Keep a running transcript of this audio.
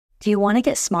Do you want to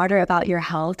get smarter about your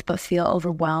health but feel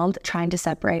overwhelmed trying to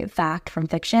separate fact from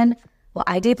fiction? Well,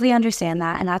 I deeply understand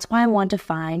that, and that's why I want to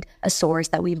find a source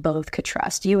that we both could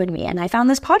trust, you and me, and I found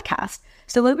this podcast.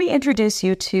 So let me introduce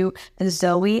you to the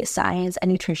Zoe Science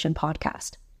and Nutrition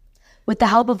podcast. With the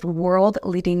help of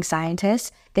world-leading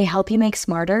scientists, they help you make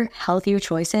smarter, healthier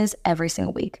choices every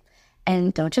single week.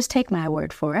 And don't just take my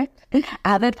word for it.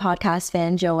 Avid podcast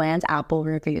fan Joanne's Apple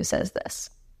review says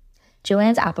this.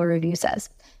 Joanne's Apple review says,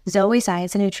 Zoe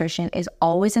Science and Nutrition is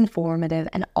always informative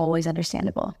and always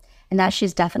understandable, and that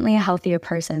she's definitely a healthier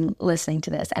person listening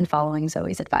to this and following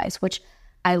Zoe's advice, which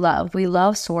I love. We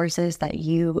love sources that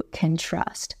you can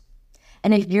trust.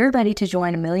 And if you're ready to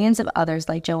join millions of others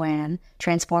like Joanne,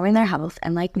 transforming their health,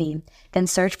 and like me, then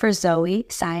search for Zoe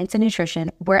Science and Nutrition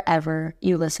wherever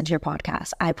you listen to your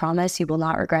podcast. I promise you will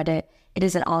not regret it. It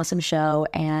is an awesome show,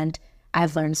 and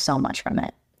I've learned so much from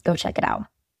it. Go check it out.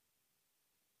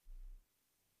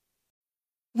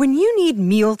 When you need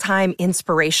mealtime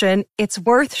inspiration, it's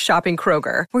worth shopping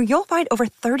Kroger, where you'll find over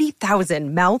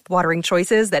 30,000 mouth-watering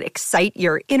choices that excite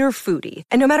your inner foodie.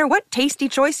 And no matter what tasty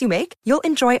choice you make, you'll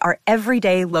enjoy our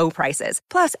everyday low prices,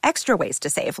 plus extra ways to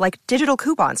save, like digital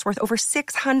coupons worth over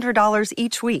 $600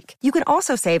 each week. You can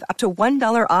also save up to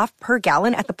 $1 off per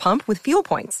gallon at the pump with fuel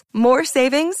points. More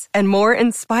savings and more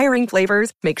inspiring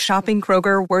flavors make shopping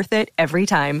Kroger worth it every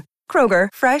time. Kroger,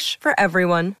 fresh for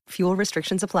everyone. Fuel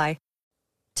restrictions apply.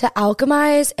 To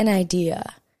alchemize an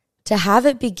idea, to have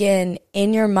it begin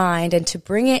in your mind and to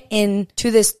bring it into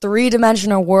this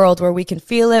three-dimensional world where we can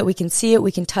feel it, we can see it,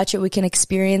 we can touch it, we can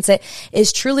experience it,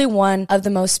 is truly one of the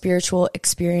most spiritual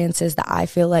experiences that I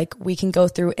feel like we can go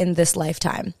through in this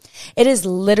lifetime. It is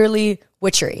literally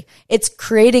witchery. It's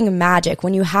creating magic.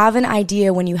 When you have an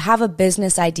idea, when you have a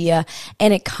business idea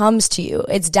and it comes to you,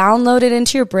 it's downloaded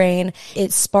into your brain,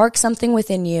 it sparks something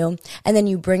within you, and then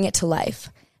you bring it to life.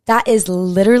 That is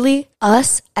literally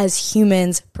us as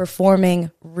humans performing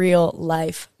real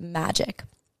life magic.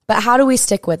 But how do we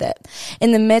stick with it?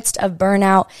 In the midst of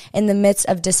burnout, in the midst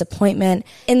of disappointment,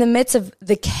 in the midst of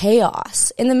the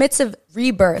chaos, in the midst of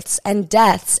rebirths and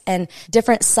deaths and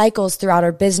different cycles throughout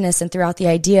our business and throughout the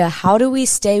idea, how do we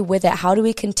stay with it? How do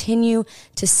we continue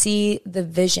to see the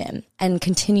vision and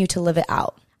continue to live it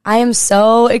out? I am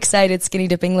so excited, Skinny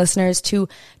Dipping listeners, to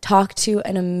talk to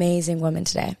an amazing woman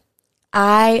today.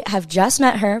 I have just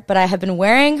met her, but I have been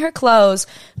wearing her clothes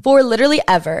for literally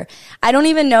ever. I don't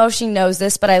even know if she knows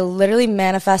this, but I literally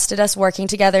manifested us working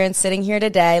together and sitting here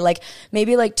today.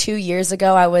 Maybe 2 years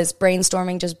ago, I was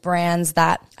brainstorming just brands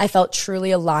that I felt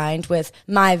truly aligned with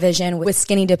my vision, with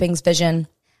Skinny Dipping's vision.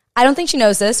 I don't think she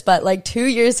knows this, but 2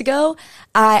 years ago,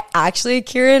 I actually,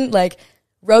 Kiran,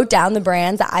 wrote down the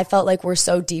brands that I felt like were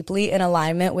so deeply in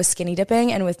alignment with Skinny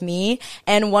Dipping and with me.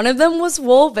 And one of them was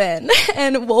Wolven.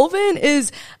 And Wolven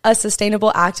is a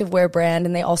sustainable activewear brand,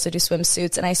 and they also do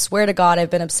swimsuits. And I swear to God,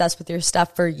 I've been obsessed with your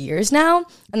stuff for years now.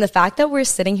 And the fact that we're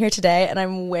sitting here today and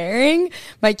I'm wearing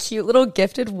my cute little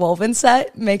gifted Wolven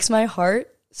set makes my heart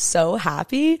so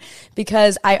happy,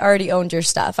 because I already owned your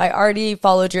stuff. I already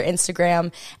followed your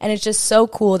Instagram. And it's just so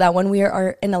cool that when we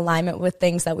are in alignment with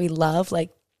things that we love,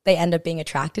 they end up being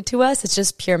attracted to us. It's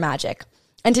just pure magic.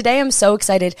 And today I'm so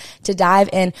excited to dive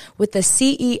in with the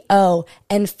CEO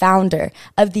and founder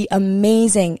of the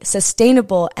amazing,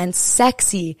 sustainable, and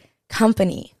sexy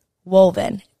company,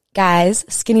 Wolven. Guys,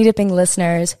 Skinny Dipping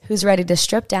listeners, who's ready to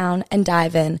strip down and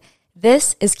dive in?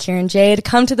 This is Kiran Jade.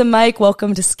 Come to the mic.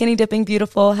 Welcome to Skinny Dipping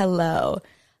Beautiful. Hello.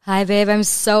 Hi, babe. I'm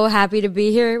so happy to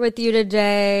be here with you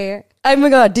today. Oh my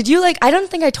God. Did you I don't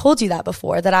think I told you that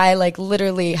before, that I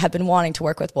literally have been wanting to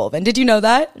work with Wolven. Did you know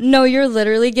that? No, you're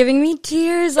literally giving me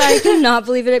tears. I cannot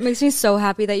believe it. It makes me so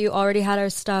happy that you already had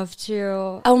our stuff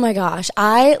too. Oh my gosh.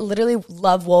 I literally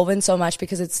love Wolven so much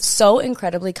because it's so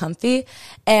incredibly comfy.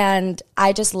 And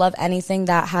I just love anything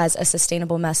that has a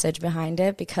sustainable message behind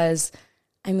it, because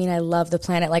I love the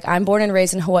planet. I'm born and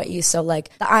raised in Hawaii, so the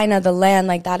Aina, the land,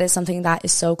 that is something that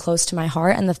is so close to my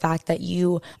heart. And the fact that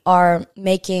you are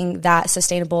making that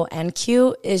sustainable and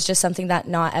cute is just something that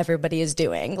not everybody is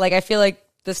doing. I feel like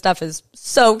this stuff is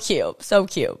so cute, so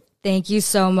cute. Thank you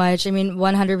so much.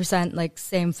 100%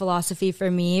 same philosophy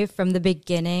for me from the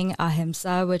beginning.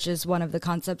 Ahimsa, which is one of the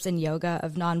concepts in yoga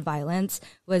of nonviolence,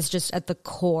 was just at the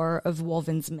core of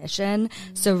Wolven's mission.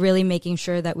 So really making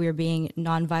sure that we're being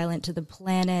nonviolent to the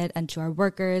planet and to our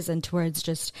workers and towards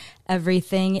just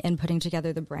everything, and putting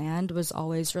together the brand was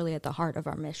always really at the heart of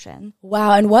our mission.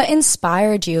 Wow. And what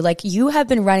inspired you? You have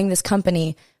been running this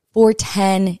company for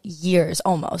 10 years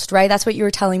almost, right? That's what you were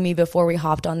telling me before we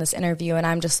hopped on this interview. And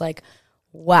I'm just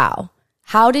wow,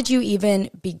 how did you even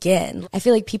begin? I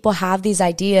feel like people have these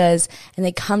ideas and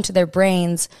they come to their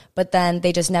brains, but then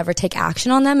they just never take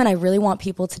action on them. And I really want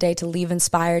people today to leave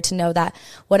inspired, to know that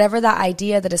whatever that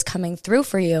idea that is coming through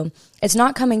for you, it's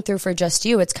not coming through for just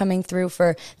you. It's coming through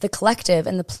for the collective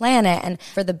and the planet and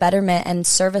for the betterment and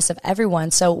service of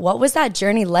everyone. So what was that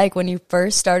journey like when you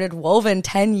first started Wolven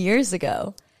 10 years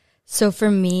ago? So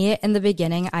for me, in the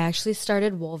beginning, I actually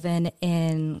started Wolven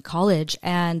in college,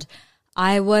 and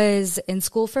I was in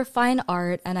school for fine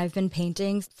art, and I've been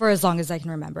painting for as long as I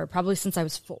can remember, probably since I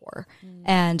was 4.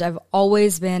 And I've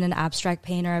always been an abstract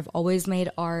painter. I've always made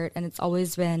art, and it's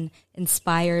always been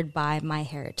inspired by my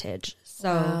heritage.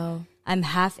 So wow. I'm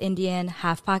half Indian,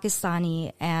 half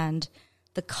Pakistani, and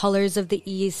the colors of the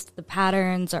East, the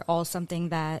patterns are all something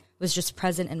that was just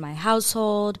present in my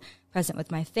household, present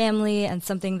with my family, and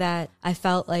something that I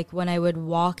felt like when I would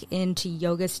walk into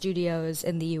yoga studios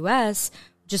in the US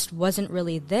just wasn't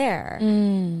really there.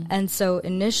 And so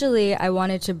initially I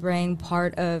wanted to bring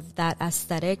part of that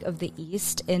aesthetic of the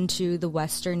East into the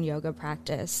Western yoga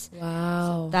practice.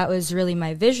 Wow. So that was really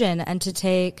my vision, and to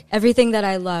take everything that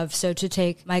I love, so to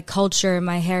take my culture,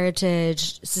 my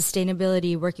heritage,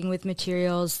 sustainability, working with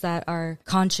materials that are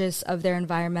conscious of their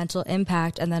environmental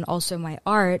impact, and then also my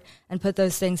art, and put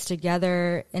those things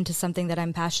together into something that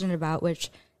I'm passionate about, which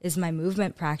is my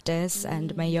movement practice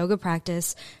and my yoga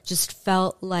practice, just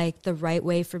felt like the right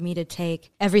way for me to take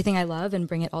everything I love and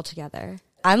bring it all together.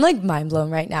 I'm like mind blown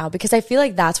right now, because I feel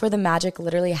like that's where the magic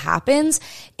literally happens,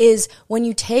 is when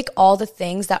you take all the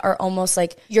things that are almost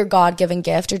like your God-given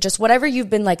gift or just whatever you've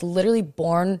been like literally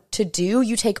born to do,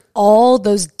 you take all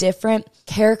those different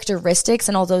characteristics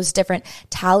and all those different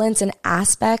talents and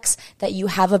aspects that you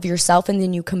have of yourself, and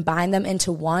then you combine them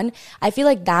into one. I feel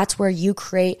like that's where you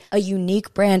create a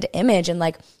unique brand image. And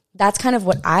like, that's kind of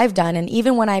what I've done. And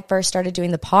even when I first started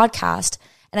doing the podcast,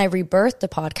 and I rebirthed the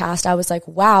podcast, I was like,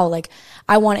 wow, like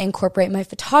I want to incorporate my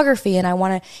photography, and I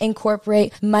want to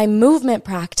incorporate my movement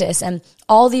practice and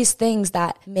all these things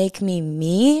that make me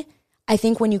me. I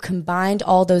think when you combined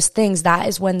all those things, that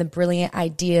is when the brilliant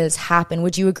ideas happen.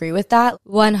 Would you agree with that?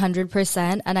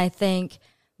 100%. And I think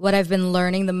what I've been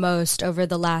learning the most over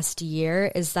the last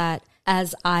year is that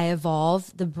as I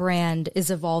evolve, the brand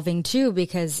is evolving too,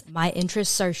 because my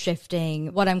interests are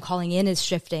shifting. What I'm calling in is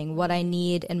shifting. What I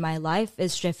need in my life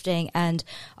is shifting, and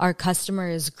our customer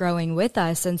is growing with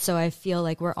us. And so I feel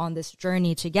like we're on this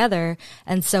journey together.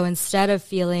 And so instead of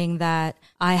feeling that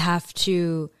I have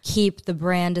to keep the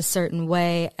brand a certain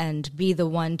way and be the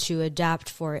one to adapt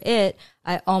for it,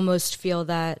 I almost feel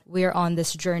that we're on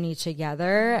this journey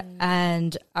together,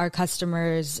 and our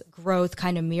customers' growth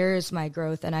kind of mirrors my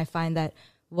growth. And I find that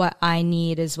what I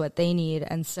need is what they need.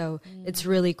 And so it's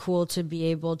really cool to be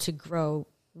able to grow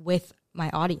with my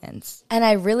audience. And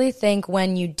I really think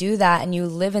when you do that and you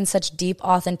live in such deep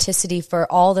authenticity for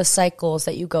all the cycles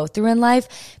that you go through in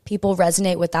life, people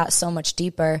resonate with that so much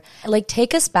deeper. Like,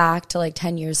 take us back to like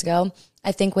 10 years ago.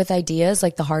 I think with ideas,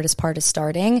 like the hardest part is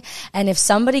starting. And if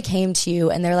somebody came to you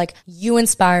and they're like, you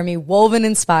inspire me, Wolven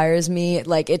inspires me,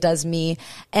 like it does me.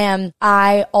 And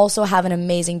I also have an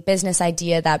amazing business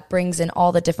idea that brings in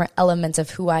all the different elements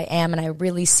of who I am. And I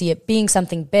really see it being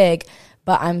something big,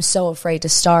 but I'm so afraid to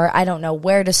start. I don't know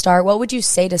where to start. What would you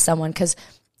say to someone? Because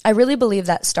I really believe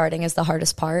that starting is the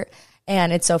hardest part.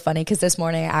 And it's so funny because this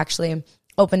morning I actually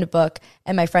opened a book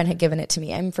and my friend had given it to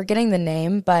me. I'm forgetting the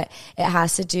name, but it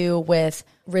has to do with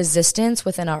resistance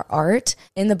within our art.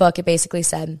 In the book, it basically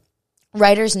said,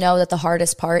 writers know that the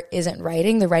hardest part isn't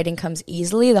writing. The writing comes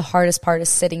easily. The hardest part is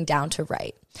sitting down to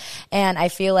write. And I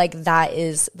feel like that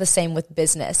is the same with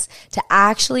business. To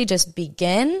actually just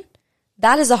begin,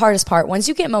 that is the hardest part. Once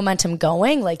you get momentum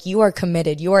going, like you are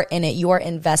committed, you are in it, you are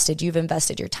invested, you've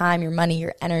invested your time, your money,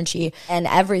 your energy, and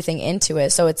everything into it.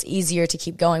 So it's easier to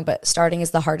keep going, but starting is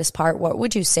the hardest part. What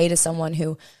would you say to someone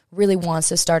who really wants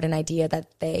to start an idea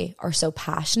that they are so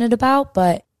passionate about,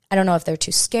 but I don't know if they're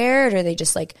too scared or they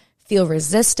just like feel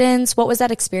resistance? What was that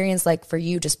experience like for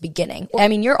you just beginning? I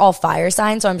mean, you're all fire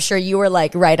signs, so I'm sure you were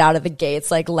like right out of the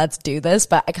gates, like, let's do this.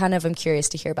 But I kind of am curious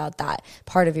to hear about that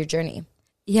part of your journey.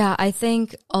 Yeah, I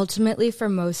think ultimately for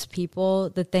most people,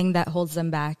 the thing that holds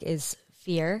them back is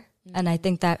fear. And I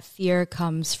think that fear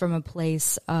comes from a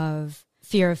place of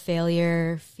fear of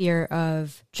failure, fear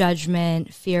of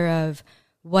judgment, fear of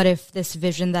what if this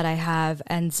vision that I have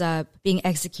ends up being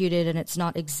executed and it's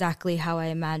not exactly how I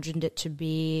imagined it to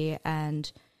be. And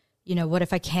what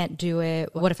if I can't do it?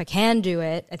 What if I can do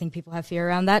it? I think people have fear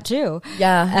around that too.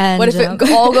 Yeah. And what if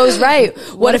it all goes right?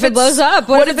 What if it blows up?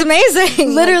 What if it's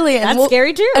amazing? Literally. Like, that's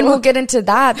scary too. And we'll get into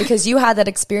that because you had that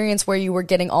experience where you were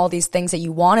getting all these things that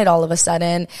you wanted all of a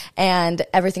sudden and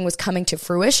everything was coming to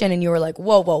fruition and you were like,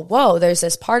 whoa. There's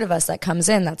this part of us that comes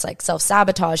in that's like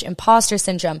self-sabotage, imposter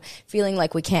syndrome, feeling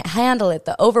like we can't handle it,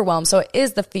 the overwhelm. So it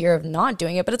is the fear of not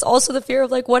doing it, but it's also the fear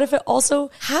of like, what if it also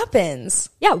happens?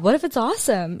 Yeah. What if it's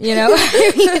awesome?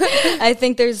 I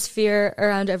think there's fear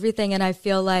around everything. And I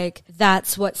feel like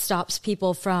that's what stops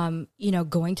people from,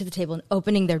 going to the table and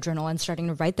opening their journal and starting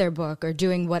to write their book or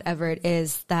doing whatever it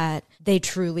is that they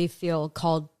truly feel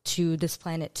called to this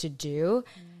planet to do.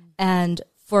 And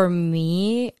for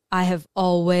me, I have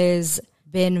always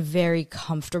been very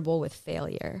comfortable with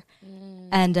failure.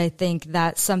 And I think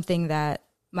that's something that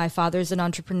my father's an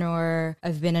entrepreneur.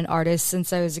 I've been an artist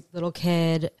since I was a little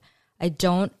kid. I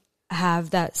don't have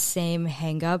that same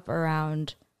hang up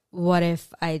around what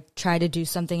if I try to do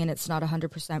something and it's not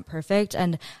 100% perfect.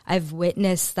 And I've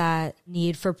witnessed that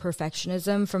need for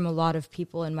perfectionism from a lot of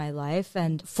people in my life.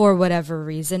 And for whatever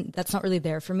reason, that's not really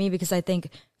there for me because I think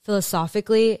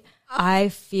philosophically, I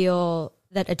feel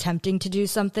that attempting to do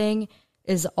something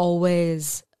is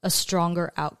always a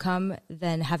stronger outcome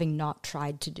than having not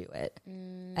tried to do it.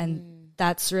 And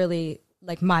that's really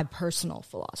like my personal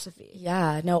philosophy.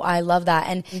 Yeah, no, I love that.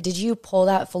 And did you pull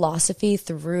that philosophy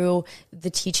through the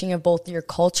teaching of both your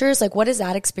cultures? Like, what is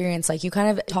that experience like? You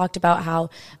kind of talked about how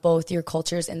both your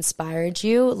cultures inspired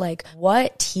you. Like,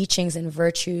 what teachings and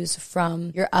virtues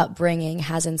from your upbringing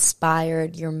has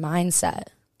inspired your mindset?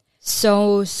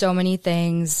 So many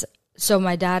things. So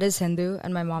my dad is Hindu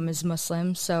and my mom is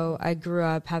Muslim. So I grew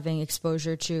up having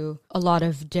exposure to a lot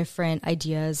of different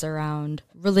ideas around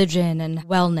religion and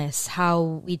wellness, how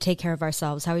we take care of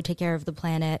ourselves, how we take care of the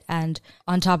planet. And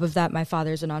on top of that, my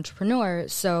father's an entrepreneur.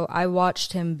 So I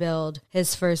watched him build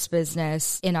his first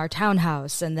business in our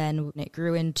townhouse. And then it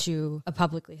grew into a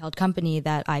publicly held company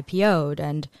that IPO'd.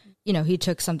 And, he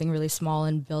took something really small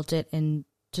and built it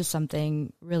into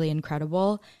something really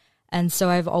incredible. And so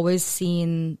I've always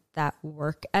seen that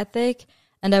work ethic.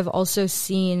 And I've also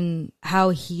seen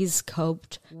how he's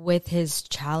coped with his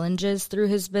challenges through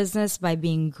his business by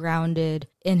being grounded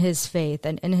in his faith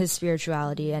and in his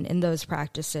spirituality and in those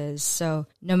practices. So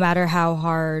no matter how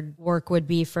hard work would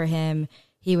be for him,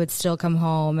 he would still come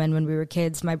home. And when we were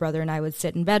kids, my brother and I would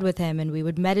sit in bed with him and we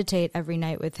would meditate every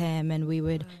night with him. And we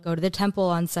would go to the temple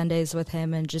on Sundays with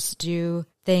him and just do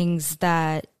things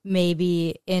that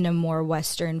maybe in a more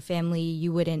Western family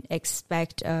you wouldn't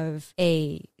expect of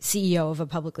a CEO of a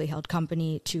publicly held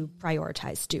company to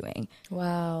prioritize doing.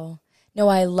 Wow. No,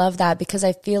 I love that because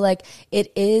I feel like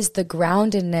it is the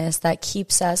groundedness that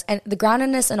keeps us, and the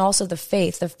groundedness and also the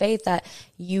faith that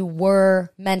you were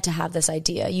meant to have this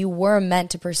idea. You were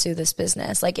meant to pursue this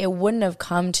business. Like it wouldn't have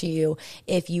come to you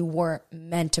if you weren't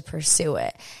meant to pursue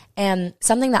it. And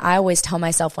something that I always tell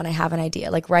myself when I have an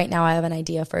idea, like right now I have an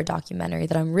idea for a documentary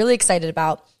that I'm really excited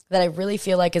about, that I really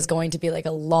feel like is going to be like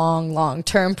a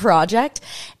long-term project.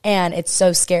 And it's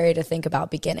so scary to think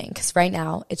about beginning because right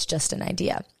now it's just an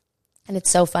idea. And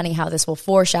it's so funny how this will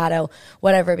foreshadow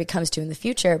whatever it becomes to in the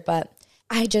future. But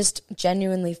I just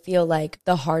genuinely feel like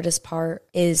the hardest part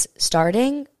is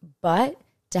starting, but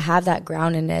to have that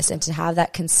groundedness and to have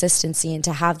that consistency and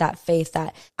to have that faith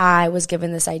that I was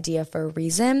given this idea for a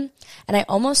reason. And I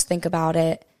almost think about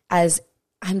it as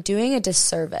I'm doing a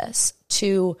disservice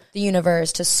to the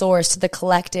universe, to source, to the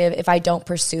collective if I don't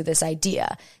pursue this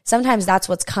idea. Sometimes that's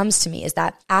what comes to me is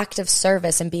that act of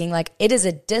service and being like, it is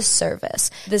a disservice.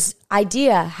 This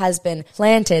idea has been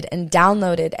planted and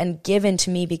downloaded and given to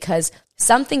me because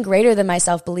something greater than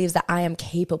myself believes that I am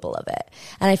capable of it.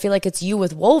 And I feel like it's you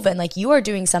with Wolven. Like you are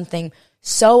doing something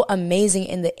so amazing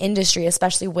in the industry,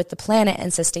 especially with the planet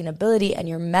and sustainability and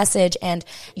your message and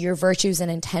your virtues and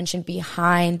intention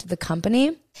behind the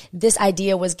company. This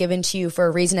idea was given to you for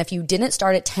a reason. If you didn't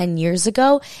start it 10 years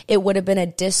ago, it would have been a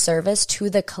disservice to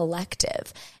the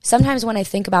collective. Sometimes when I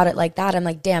think about it like that, I'm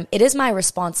like, damn, it is my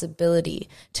responsibility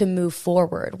to move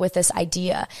forward with this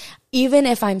idea. Even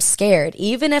if I'm scared,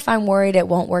 even if I'm worried it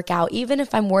won't work out, even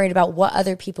if I'm worried about what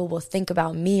other people will think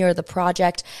about me or the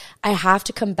project, I have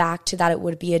to come back to that it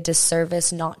would be a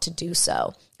disservice not to do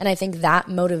so. And I think that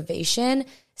motivation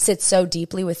sits so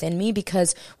deeply within me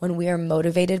because when we are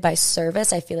motivated by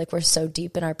service, I feel like we're so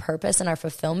deep in our purpose and our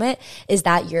fulfillment. Is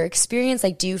that your experience?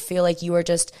 Like, do you feel like you are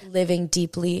just living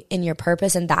deeply in your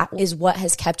purpose and that is what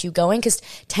has kept you going? Because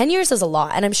 10 years is a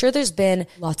lot. And I'm sure there's been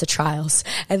lots of trials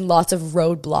and lots of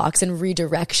roadblocks and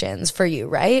redirections for you,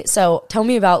 right? So tell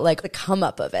me about like the come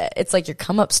up of it. It's like your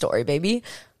come up story, baby.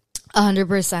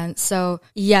 100%. So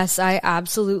yes, I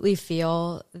absolutely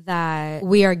feel that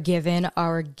we are given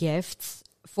our gifts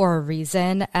for a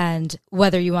reason. And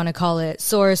whether you want to call it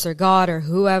source or God or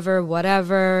whoever,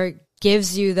 whatever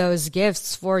gives you those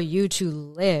gifts for you to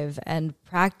live and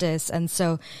practice. And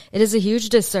so it is a huge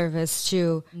disservice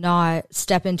to not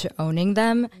step into owning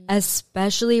them,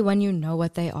 especially when you know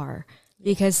what they are.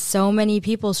 Because so many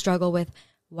people struggle with,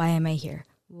 why am I here?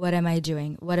 What am I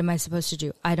doing? What am I supposed to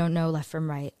do? I don't know left from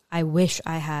right. I wish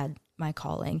I had my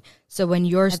calling. So when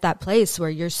you're at that place where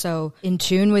you're so in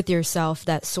tune with yourself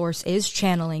that source is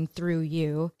channeling through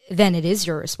you, then it is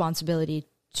your responsibility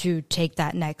to take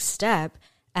that next step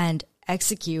and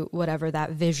execute whatever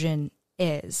that vision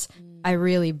is. I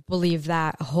really believe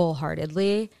that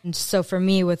wholeheartedly. And so for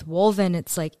me with Wolven,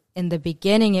 it's like in the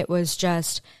beginning, it was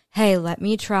just, hey, let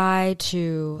me try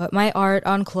to put my art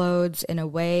on clothes in a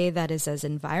way that is as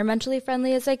environmentally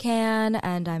friendly as I can.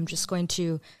 And I'm just going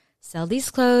to sell these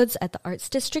clothes at the Arts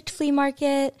District Flea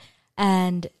Market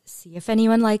and see if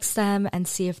anyone likes them and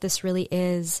see if this really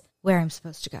is where I'm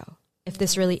supposed to go, if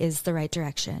this really is the right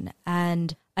direction.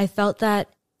 And I felt that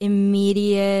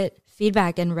immediate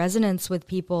feedback and resonance with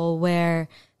people where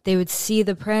they would see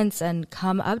the prints and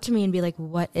come up to me and be like,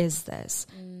 what is this?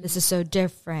 This is so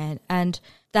different. And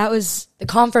that was the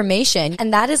confirmation.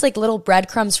 And that is like little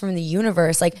breadcrumbs from the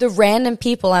universe. Like the random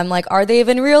people, I'm like, are they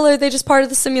even real or are they just part of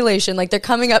the simulation? Like they're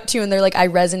coming up to you and they're like, I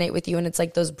resonate with you. And it's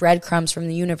like those breadcrumbs from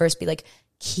the universe be like,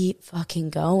 keep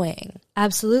fucking going.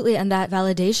 Absolutely. And that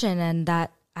validation and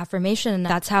that affirmation,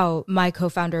 that's how my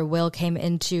co-founder Will came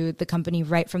into the company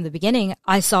right from the beginning.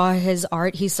 I saw his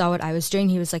art. He saw what I was doing.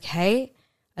 He was like, hey,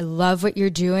 I love what you're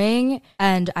doing.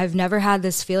 And I've never had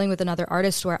this feeling with another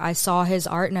artist where I saw his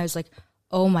art and I was like,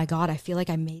 oh my God, I feel like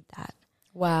I made that.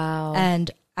 Wow.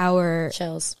 And our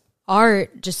chills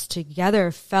art just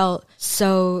together felt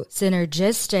so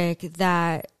synergistic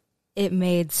that it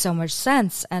made so much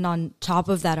sense. And on top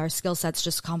of that, our skill sets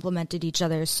just complemented each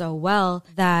other so well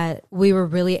that we were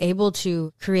really able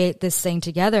to create this thing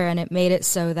together. And it made it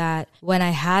so that when I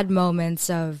had moments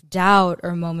of doubt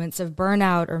or moments of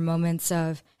burnout or moments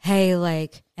of, hey,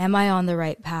 like, am I on the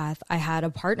right path? I had a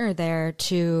partner there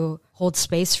to hold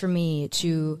space for me,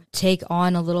 to take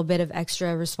on a little bit of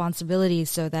extra responsibility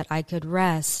so that I could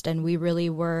rest. And we really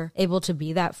were able to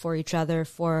be that for each other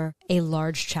for a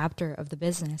large chapter of the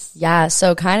business. Yeah.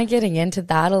 So kind of getting into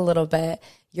that a little bit,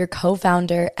 your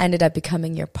co-founder ended up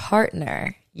becoming your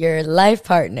partner, your life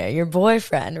partner, your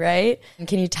boyfriend, right? And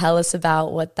can you tell us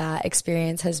about what that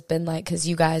experience has been like? Because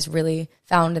you guys really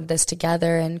founded this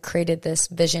together and created this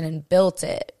vision and built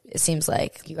it. It seems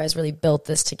like you guys really built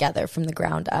this together from the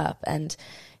ground up. And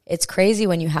it's crazy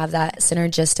when you have that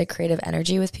synergistic creative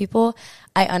energy with people.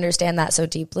 I understand that so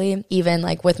deeply. Even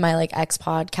like with my like ex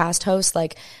podcast host,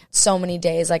 like so many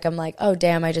days, like I'm like, oh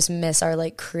damn, I just miss our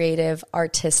like creative,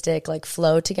 artistic like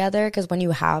flow together. Because when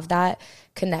you have that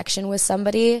connection with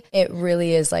somebody, it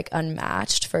really is like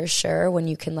unmatched for sure when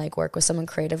you can like work with someone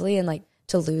creatively, and like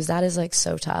to lose that is like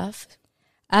so tough.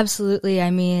 Absolutely.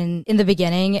 I mean, in the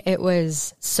beginning, it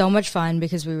was so much fun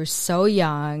because we were so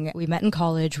young. We met in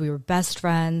college. We were best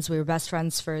friends. We were best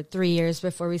friends for 3 years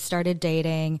before we started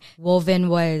dating. Wolven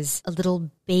was a little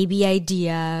baby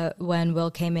idea when Will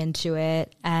came into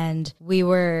it. And we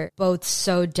were both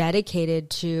so dedicated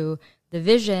to the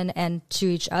vision and to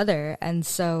each other. And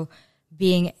so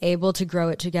being able to grow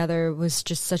it together was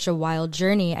just such a wild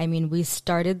journey. I mean, we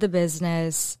started the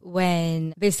business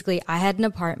when basically I had an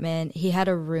apartment. He had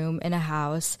a room in a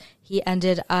house. He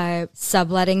ended up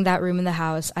subletting that room in the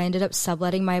house. I ended up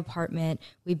subletting my apartment.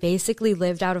 We basically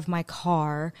lived out of my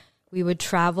car. We would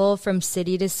travel from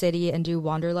city to city and do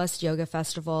Wanderlust Yoga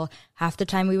Festival. Half the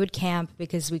time we would camp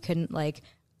because we couldn't like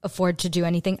afford to do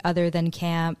anything other than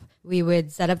camp. We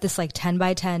would set up this like 10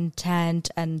 by 10 tent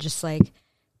and just like,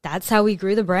 that's how we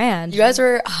grew the brand. You guys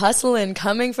were hustling,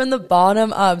 coming from the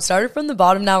bottom up, started from the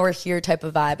bottom, now we're here type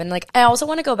of vibe. And like, I also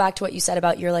want to go back to what you said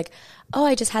about you're like, oh,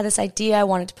 I just had this idea. I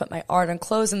wanted to put my art on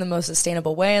clothes in the most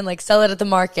sustainable way and like sell it at the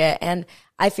market. And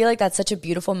I feel like that's such a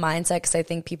beautiful mindset because I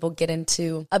think people get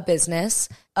into a business,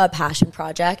 a passion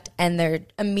project, and they're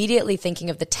immediately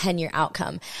thinking of the 10-year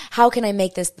outcome. How can I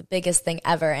make this the biggest thing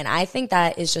ever? And I think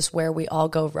that is just where we all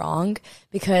go wrong,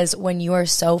 because when you are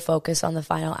so focused on the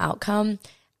final outcome,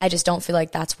 I just don't feel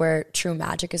like that's where true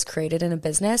magic is created in a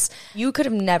business. You could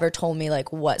have never told me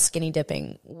like what skinny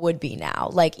dipping would be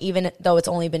now. Like even though it's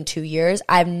only been 2 years,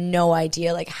 I have no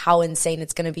idea like how insane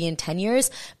it's going to be in 10 years,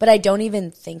 but I don't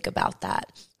even think about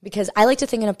that because I like to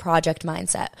think in a project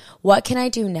mindset. What can I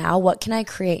do now? What can I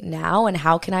create now? And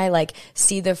how can I like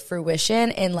see the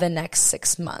fruition in the next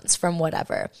 6 months from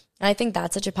whatever? And I think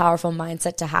that's such a powerful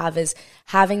mindset to have, is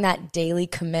having that daily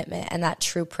commitment and that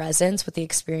true presence with the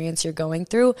experience you're going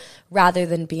through, rather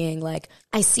than being like,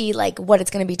 I see like what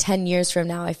it's going to be 10 years from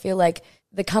now. I feel like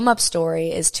the come up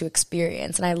story is to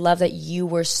experience. And I love that you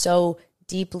were so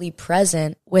deeply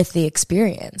present with the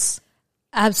experience.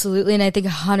 Absolutely. And I think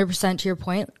 100% to your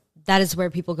point, that is where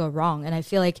people go wrong. And I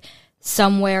feel like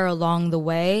somewhere along the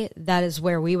way, that is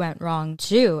where we went wrong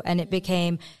too. And it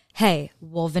became, hey,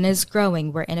 Wolven is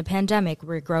growing. We're in a pandemic.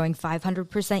 We're growing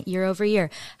 500% year over year.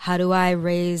 How do I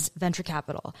raise venture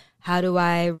capital? How do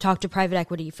I talk to private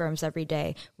equity firms every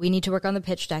day? We need to work on the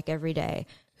pitch deck every day.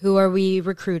 Who are we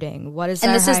recruiting? What is our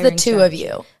hiring strategy? And this is the two of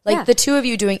you. Like the two of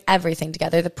you doing everything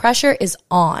together. The pressure is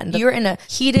on. You're in a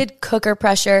heated cooker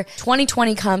pressure.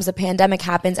 2020 comes, the pandemic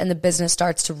happens, and the business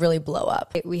starts to really blow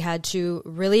up. We had to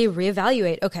really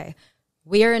reevaluate. Okay,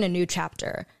 we are in a new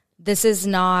chapter. This is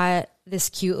not this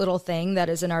cute little thing that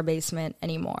is in our basement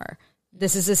anymore.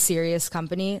 This is a serious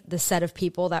company. The set of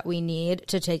people that we need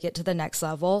to take it to the next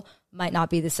level might not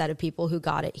be the set of people who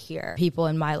got it here. People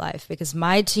in my life, because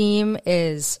my team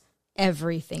is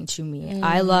everything to me.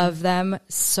 I love them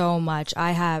so much.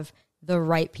 I have the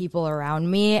right people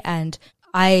around me, and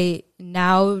I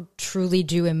now truly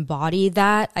do embody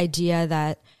that idea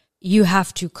that you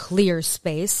have to clear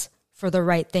space for the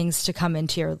right things to come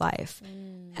into your life.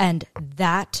 And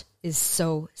that is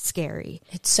so scary.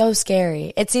 It's so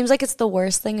scary. It seems like it's the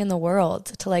worst thing in the world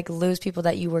to like lose people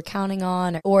that you were counting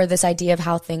on, or this idea of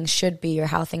how things should be or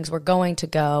how things were going to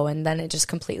go. And then it just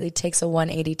completely takes a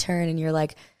 180 turn and you're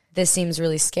like, this seems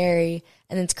really scary.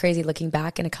 And it's crazy looking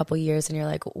back in a couple years and you're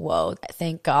like, whoa,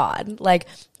 thank God. Like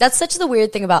that's such the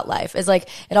weird thing about life, is like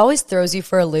it always throws you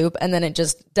for a loop and then it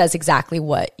just does exactly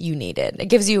what you needed. It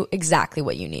gives you exactly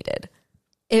what you needed.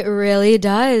 It really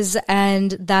does.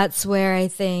 And that's where I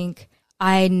think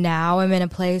I now am in a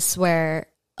place where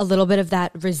a little bit of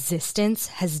that resistance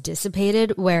has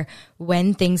dissipated, where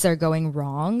when things are going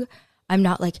wrong, I'm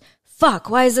not like, fuck,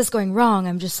 why is this going wrong?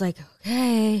 I'm just like,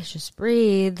 okay, just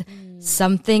breathe.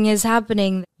 Something is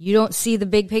happening. You don't see the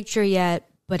big picture yet,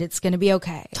 but it's going to be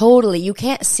okay. Totally. You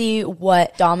can't see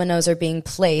what dominoes are being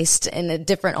placed in a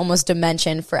different almost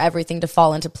dimension for everything to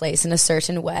fall into place in a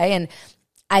certain way. And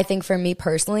I think for me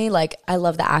personally, like I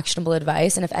love the actionable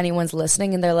advice. And if anyone's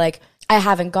listening and they're like, I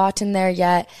haven't gotten there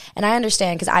yet. And I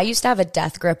understand, because I used to have a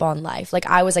death grip on life. Like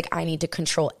I was like, I need to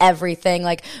control everything.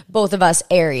 Like both of us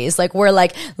Aries, like we're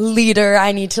like leader.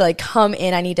 I need to like come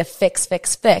in. I need to fix.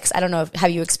 I don't know.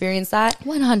 Have you experienced that?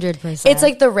 100%. It's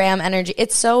like the Ram energy.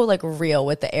 It's so like real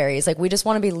with the Aries. Like we just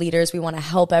want to be leaders. We want to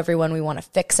help everyone. We want to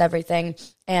fix everything.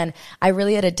 And I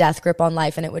really had a death grip on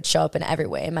life, and it would show up in every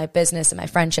way, in my business, in my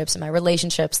friendships, in my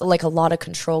relationships, like a lot of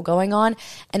control going on.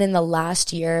 And in the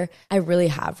last year, I really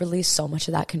have released so much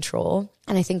of that control.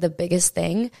 And I think the biggest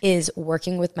thing is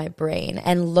working with my brain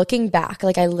and looking back.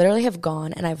 Like I literally have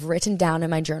gone and I've written down in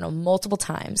my journal multiple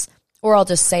times, or I'll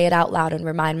just say it out loud and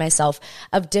remind myself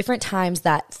of different times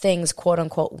that things, quote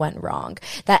unquote, went wrong,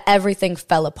 that everything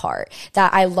fell apart,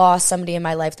 that I lost somebody in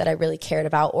my life that I really cared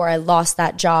about, or I lost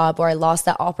that job, or I lost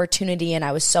that opportunity and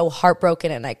I was so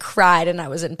heartbroken and I cried and I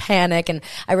was in panic. And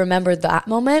I remember that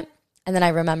moment. And then I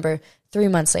remember 3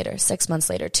 months later, 6 months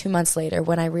later, 2 months later,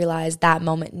 when I realized that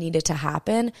moment needed to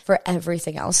happen for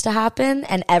everything else to happen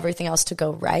and everything else to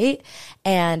go right.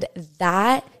 And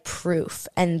that proof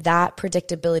and that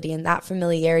predictability and that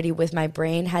familiarity with my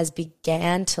brain has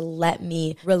began to let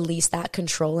me release that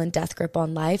control and death grip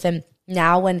on life. And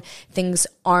now when things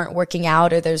aren't working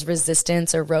out or there's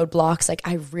resistance or roadblocks, like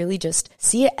I really just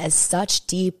see it as such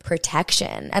deep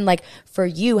protection. And like for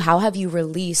you, how have you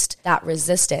released that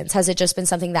resistance? Has it just been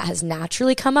something that has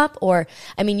naturally come up? Or,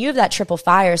 I mean, you have that triple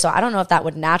fire, so I don't know if that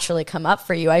would naturally come up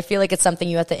for you. I feel like it's something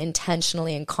you have to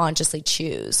intentionally and consciously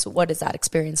choose. What is that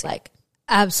experience like?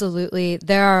 Absolutely.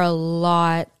 There are a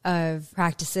lot of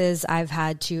practices I've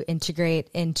had to integrate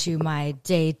into my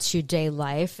day-to-day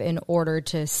life in order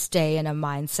to stay in a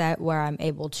mindset where I'm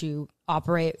able to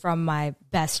operate from my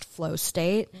best flow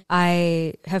state.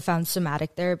 I have found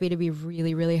somatic therapy to be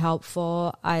really, really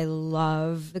helpful. I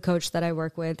love the coach that I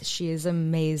work with. She is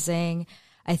amazing.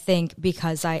 I think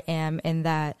because I am in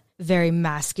that very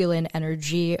masculine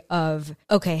energy of,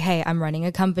 okay, hey, I'm running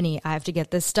a company. I have to get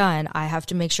this done. I have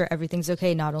to make sure everything's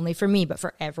okay, not only for me, but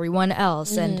for everyone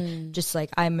else. And just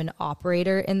like I'm an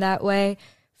operator in that way.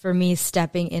 For me,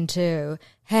 stepping into,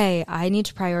 hey, I need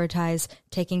to prioritize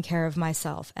taking care of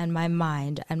myself and my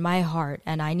mind and my heart.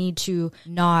 And I need to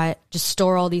not just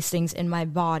store all these things in my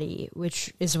body,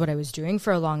 which is what I was doing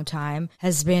for a long time,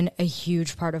 has been a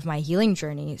huge part of my healing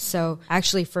journey. So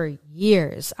actually for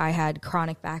years, I had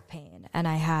chronic back pain and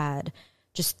I had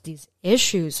just these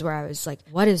issues where I was like,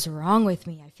 what is wrong with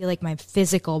me? I feel like my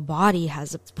physical body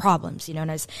has problems, you know,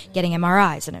 and I was getting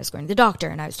MRIs and I was going to the doctor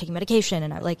and I was taking medication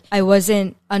and I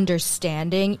wasn't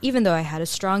understanding, even though I had a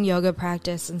strong yoga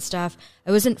practice and stuff,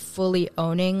 I wasn't fully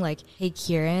owning like, hey,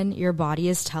 Kiran, your body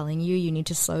is telling you need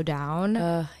to slow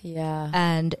down. Yeah.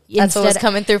 And that's what was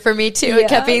coming through for me too. Yeah. It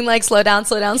kept being like, slow down,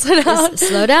 slow down, slow down.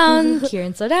 Slow down,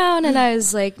 Kiran, slow down. And I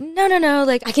was like, no,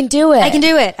 like, I can do it. I can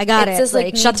do it. I got it. Just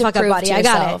like, shut the fuck up, body. I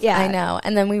got it. Yeah. I know.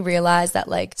 And then we realized that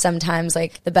like sometimes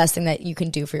like the best thing that you can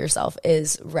do for yourself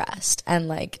is rest and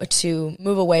like to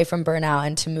move away from burnout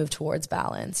and to move towards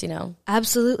balance, you know?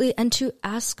 Absolutely. And to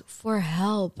ask for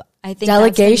help. I think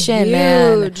delegation,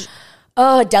 man.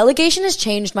 Oh, delegation has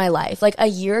changed my life. Like a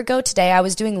year ago today, I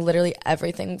was doing literally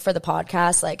everything for the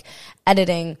podcast, like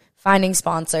editing, finding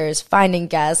sponsors, finding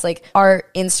guests, like our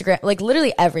Instagram, like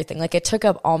literally everything. Like it took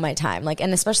up all my time, like,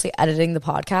 and especially editing the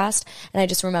podcast. And I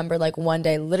just remember like one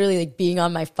day literally like being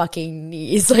on my fucking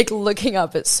knees, like looking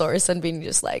up at source and being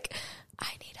just like, I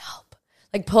need help.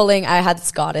 Like pulling, I had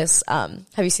this goddess, have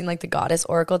you seen like the goddess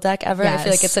oracle deck ever? Yes. I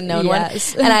feel like it's a known one.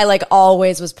 And I like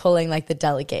always was pulling like the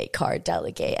delegate card,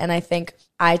 delegate. And I think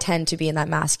I tend to be in that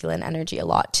masculine energy a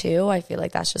lot too. I feel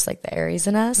like that's just like the Aries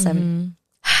in us. And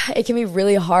it can be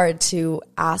really hard to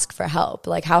ask for help.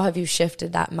 Like, how have you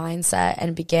shifted that mindset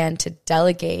and began to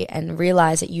delegate and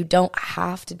realize that you don't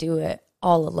have to do it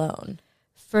all alone?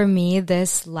 For me,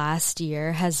 this last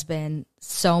year has been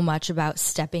so much about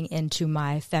stepping into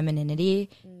my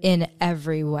femininity in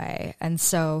every way. And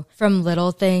so from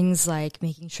little things like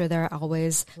making sure there are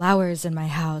always flowers in my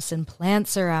house and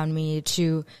plants around me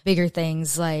to bigger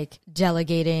things like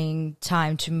delegating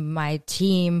time to my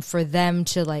team for them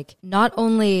to like not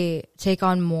only take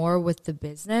on more with the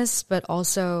business, but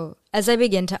also as I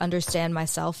begin to understand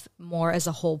myself more as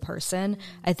a whole person,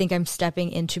 I think I'm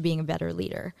stepping into being a better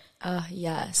leader.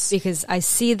 Yes. Because I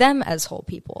see them as whole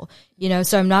people, you know,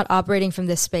 so I'm not operating from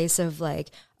this space of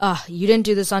like, you didn't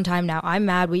do this on time. Now I'm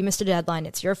mad. We missed a deadline.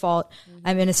 It's your fault.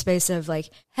 I'm in a space of like,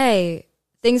 hey,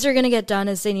 things are going to get done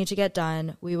as they need to get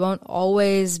done. We won't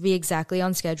always be exactly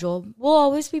on schedule. We'll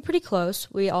always be pretty close.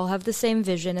 We all have the same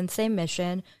vision and same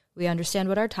mission. We understand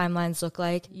what our timelines look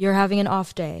like. You're having an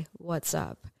off day. What's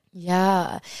up?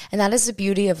 Yeah. And that is the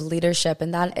beauty of leadership.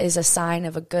 And that is a sign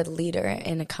of a good leader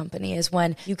in a company is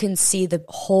when you can see the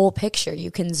whole picture.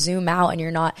 You can zoom out and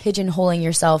you're not pigeonholing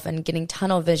yourself and getting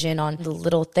tunnel vision on the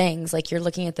little things. Like you're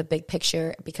looking at the big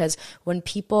picture, because when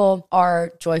people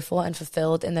are joyful and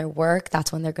fulfilled in their work,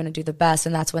 that's when they're going to do the best.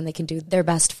 And that's when they can do their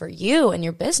best for you and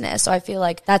your business. So I feel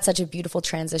like that's such a beautiful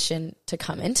transition to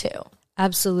come into.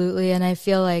 Absolutely. And I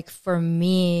feel like for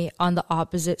me, on the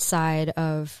opposite side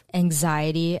of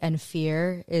anxiety and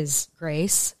fear is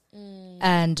grace.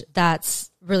 And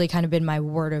that's really kind of been my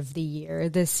word of the year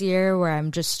this year, where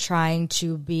I'm just trying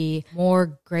to be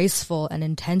more graceful and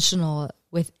intentional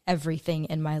with everything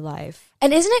in my life.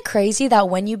 And isn't it crazy that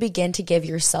when you begin to give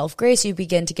yourself grace, you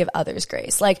begin to give others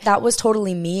grace? Like that was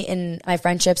totally me in my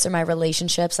friendships or my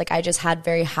relationships. Like I just had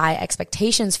very high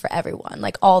expectations for everyone,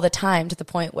 like all the time, to the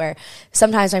point where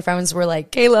sometimes my friends were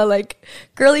like, Kayla, like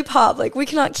girly pop, like we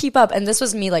cannot keep up. And this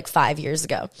was me like 5 years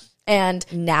ago. And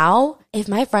now, if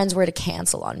my friends were to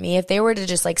cancel on me, if they were to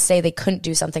just like say they couldn't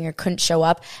do something or couldn't show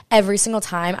up, every single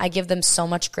time I give them so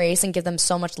much grace and give them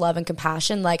so much love and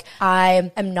compassion. Like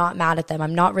I am not mad at them.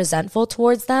 I'm not resentful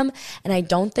towards them. And I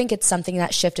don't think it's something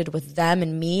that shifted with them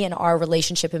and me and our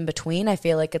relationship in between. I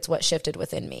feel like it's what shifted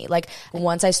within me. Like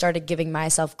once I started giving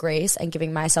myself grace and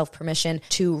giving myself permission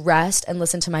to rest and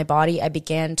listen to my body, I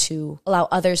began to allow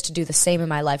others to do the same in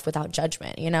my life without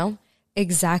judgment, you know?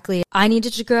 Exactly. I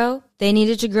needed to grow. They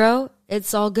needed to grow.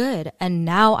 It's all good. And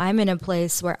now I'm in a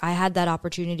place where I had that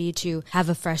opportunity to have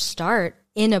a fresh start,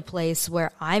 in a place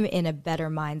where I'm in a better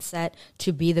mindset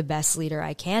to be the best leader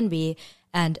I can be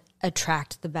and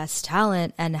attract the best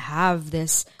talent and have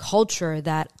this culture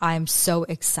that I'm so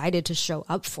excited to show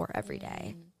up for every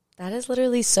day. That is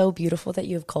literally so beautiful that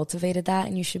you have cultivated that,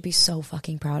 and you should be so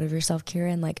fucking proud of yourself,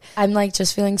 Kiran. Like, I'm like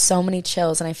just feeling so many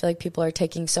chills, and I feel like people are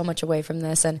taking so much away from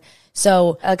this. And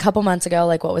so a couple months ago,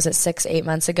 like what was it, 6-8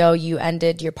 months ago, you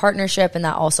ended your partnership, and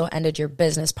that also ended your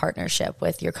business partnership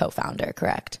with your co-founder,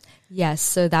 correct? Yes.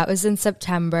 So that was in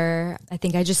September. I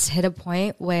think I just hit a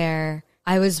point where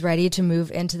I was ready to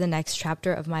move into the next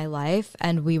chapter of my life,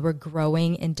 and we were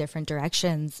growing in different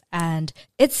directions. And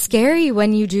it's scary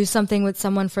when you do something with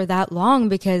someone for that long,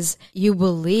 because you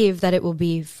believe that it will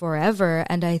be forever.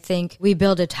 And I think we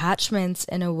build attachments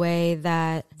in a way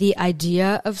that the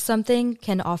idea of something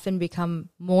can often become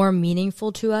more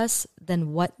meaningful to us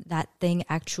than what that thing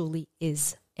actually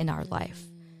is in our life.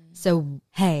 So,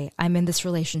 hey, I'm in this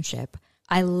relationship.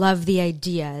 I love the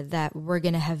idea that we're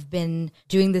going to have been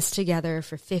doing this together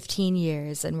for 15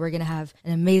 years and we're going to have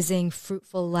an amazing,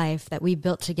 fruitful life that we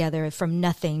built together from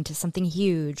nothing to something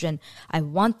huge. And I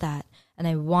want that. And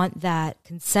I want that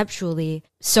conceptually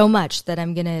so much that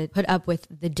I'm going to put up with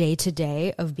the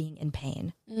day-to-day of being in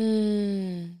pain.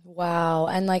 Wow.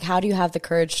 And like, how do you have the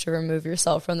courage to remove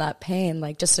yourself from that pain?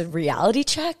 Like just a reality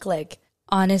check? Like,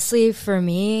 honestly, for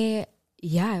me,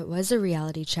 yeah, it was a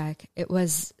reality check. It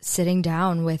was sitting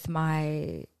down with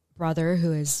my brother,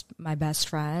 who is my best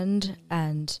friend,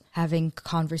 and having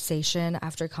conversation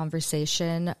after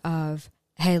conversation of,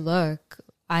 hey, look,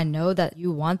 I know that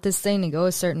you want this thing to go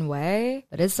a certain way,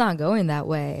 but it's not going that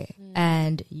way.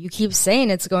 And you keep saying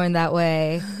it's going that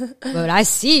way, but I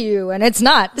see you and it's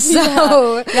not.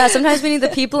 So yeah, sometimes we need the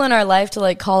people in our life to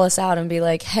like call us out and be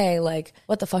like, hey, like,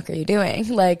 what the fuck are you doing?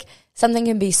 Like, something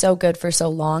can be so good for so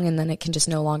long and then it can just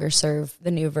no longer serve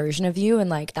the new version of you. And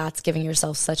like, that's giving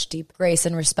yourself such deep grace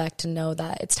and respect to know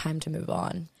that it's time to move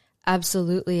on.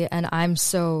 Absolutely. And I'm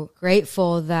so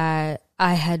grateful that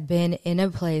I had been in a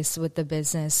place with the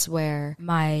business where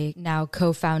my now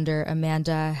co-founder,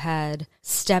 Amanda, had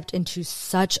stepped into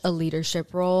such a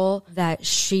leadership role that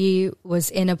she was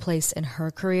in a place in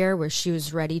her career where she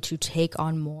was ready to take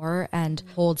on more and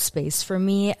hold space for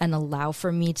me and allow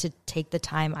for me to take the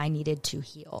time I needed to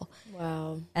heal.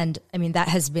 Wow. And I mean, that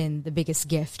has been the biggest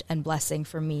gift and blessing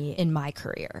for me in my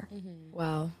career.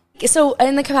 Wow. So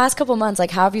in the past couple months,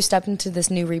 like, how have you stepped into this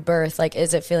new rebirth? Like,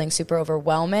 is it feeling super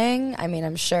overwhelming? I mean,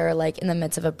 I'm sure like in the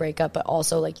midst of a breakup, but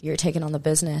also like you're taking on the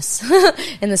business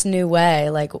in this new way.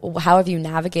 Like, how have you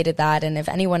navigated that? And if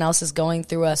anyone else is going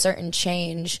through a certain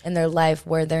change in their life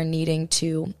where they're needing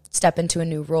to step into a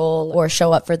new role or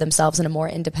show up for themselves in a more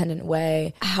independent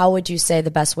way, how would you say the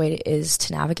best way is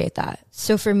to navigate that?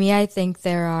 So for me, I think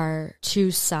there are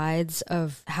two sides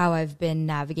of how I've been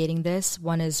navigating this.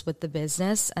 One is with the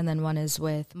business, and then one is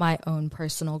with my own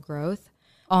personal growth.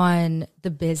 On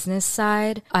the business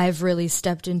side, I've really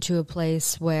stepped into a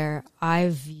place where I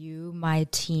view my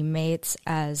teammates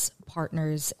as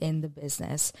partners in the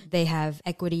business. They have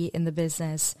equity in the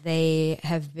business. They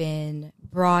have been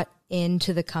brought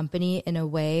into the company in a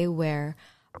way where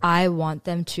I want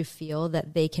them to feel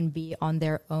that they can be on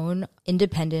their own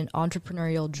independent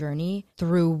entrepreneurial journey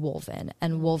through Wolven.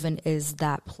 And Wolven is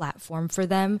that platform for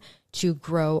them to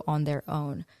grow on their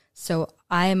own. So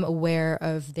I'm aware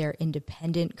of their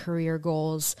independent career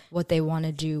goals, what they want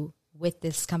to do with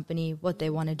this company, what they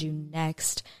want to do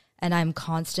next. And I'm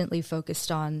constantly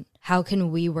focused on how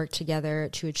can we work together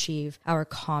to achieve our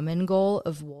common goal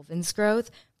of Wolven's growth,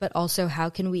 but also how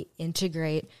can we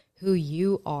integrate who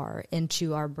you are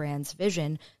into our brand's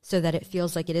vision so that it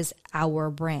feels like it is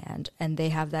our brand and they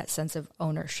have that sense of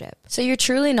ownership. So you're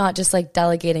truly not just like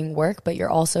delegating work, but you're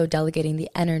also delegating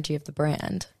the energy of the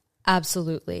brand.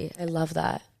 Absolutely. I love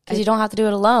that. Because you don't have to do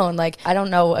it alone. Like, I don't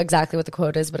know exactly what the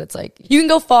quote is, but it's like, you can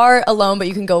go far alone, but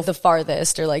you can go the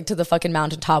farthest or like to the fucking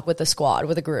mountaintop with a squad,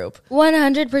 with a group.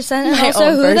 100%. And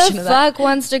also, who the fuck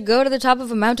wants to go to the top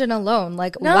of a mountain alone?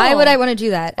 Like, no. Why would I want to do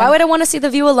that? Why would I want to see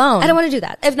the view alone? I don't want to do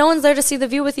that. If no one's there to see the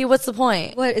view with you, what's the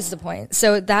point? What is the point?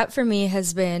 So that for me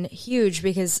has been huge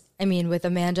because, I mean, with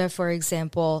Amanda, for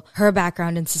example, her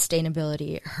background in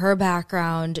sustainability, her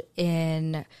background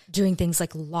in doing things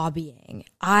like lobbying,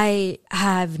 I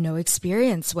have no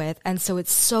experience with. And so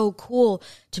it's so cool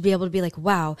to be able to be like,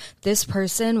 wow, this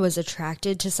person was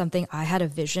attracted to something I had a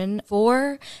vision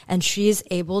for, and she's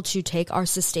able to take our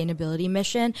sustainability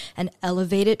mission and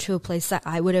elevate it to a place that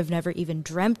I would have never even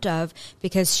dreamt of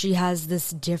because she has this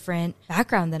different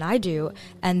background than I do.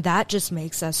 And that just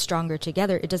makes us stronger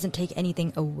together. It doesn't take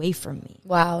anything away from me.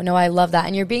 Wow. No, I love that.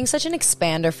 And you're being such an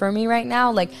expander for me right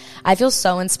now. Like, I feel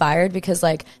so inspired because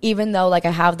like, even though like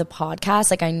I have the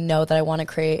podcast, like I know that I want to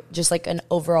create just like an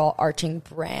overall arching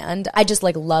brand. I just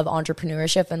like love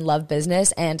entrepreneurship and love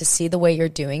business, and to see the way you're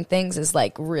doing things is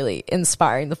like really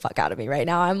inspiring the fuck out of me right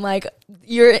now. I'm like,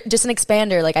 you're just an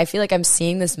expander. Like, I feel like I'm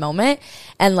seeing this moment,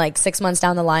 and like 6 months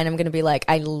down the line, I'm going to be like,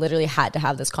 I literally had to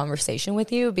have this conversation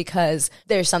with you because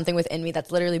there's something within me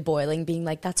that's literally boiling, being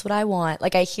like, that's what I want.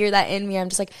 Like, I hear that in me. I'm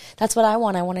just like, that's what I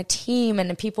want. I want a team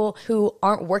and people who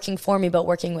aren't working for me, but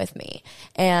working with me,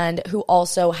 and who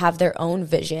also have their own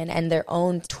vision and their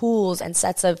own tools and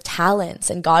sets of talents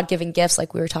and God-given gifts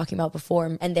like we were talking about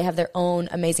before, and they have their own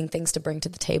amazing things to bring to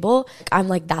the table. I'm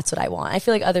like, that's what I want. I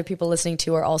feel like other people listening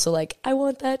to are also like, I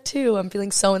want that too. I'm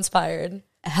feeling so inspired.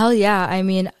 Hell yeah. I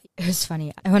mean, it was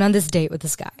funny. I went on this date with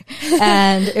this guy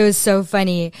and it was so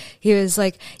funny. He was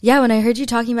like, yeah, when I heard you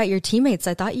talking about your teammates,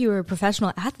 I thought you were a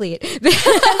professional athlete.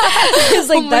 I was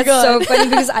like, that's God. So funny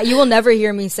because you will never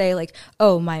hear me say like,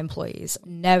 oh, my employees.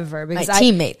 Never. Because my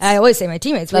teammates. I always say my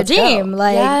teammates. We're a team. Go.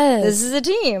 Like, yes. This is a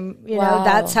team. You know,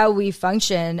 that's how we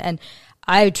function. And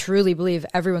I truly believe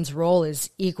everyone's role is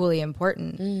equally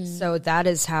important. So that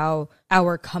is how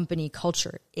our company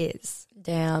culture is.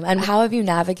 Damn. And how have you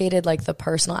navigated like the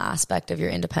personal aspect of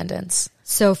your independence?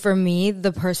 So for me,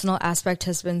 the personal aspect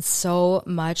has been so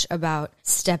much about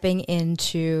stepping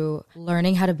into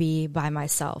learning how to be by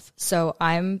myself. So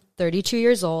I'm 32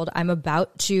 years old. I'm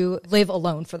about to live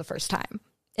alone for the first time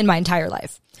in my entire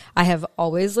life. I have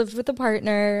always lived with a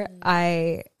partner.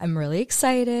 I'm really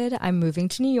excited. I'm moving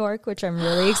to New York, which I'm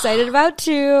really excited about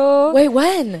too. Wait,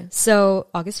 when? So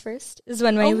August 1st is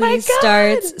when my lease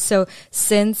starts. So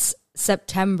since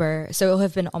September, so it'll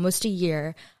have been almost a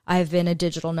year, I've been a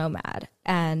digital nomad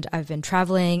and I've been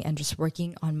traveling and just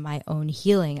working on my own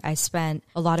healing. I spent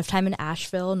a lot of time in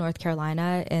Asheville, North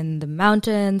Carolina in the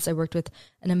mountains. I worked with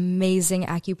an amazing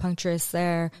acupuncturist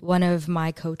there. One of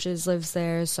my coaches lives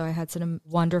there. So I had some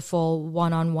wonderful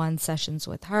one-on-one sessions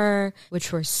with her,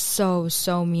 which were so,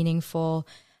 so meaningful.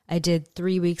 I did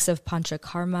 3 weeks of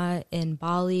Panchakarma in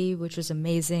Bali, which was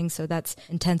amazing. So that's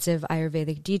intensive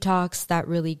Ayurvedic detox. That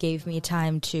really gave me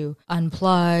time to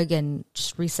unplug and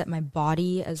just reset my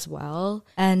body as well.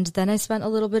 And then I spent a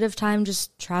little bit of time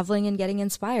just traveling and getting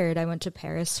inspired. I went to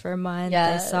Paris for a month.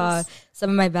 Yes. I saw some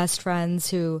of my best friends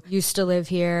who used to live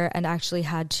here and actually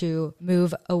had to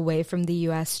move away from the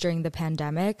US during the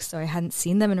pandemic. So I hadn't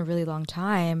seen them in a really long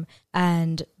time.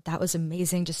 And that was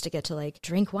amazing just to get to like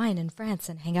drink wine in France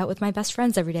and hang out with my best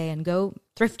friends every day and go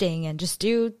thrifting and just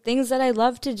do things that I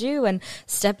love to do and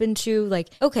step into like,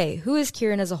 okay, who is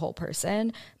Kiran as a whole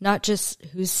person? Not just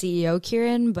who's CEO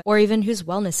Kiran, but or even who's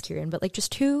wellness Kiran, but like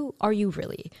just who are you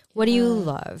really? What do you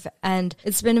love? And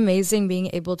it's been amazing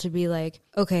being able to be like,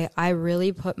 okay, I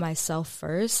really put myself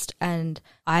first and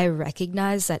I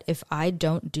recognize that if I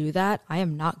don't do that, I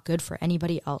am not good for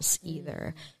anybody else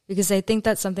either. Because I think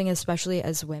that's something, especially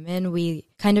as women, we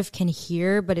kind of can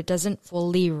hear, but it doesn't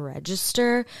fully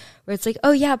register. Where it's like,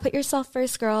 oh yeah, put yourself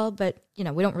first, girl. But, you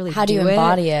know, we don't really How do you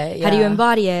embody it? Yeah. How do you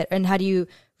embody it? And how do you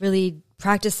really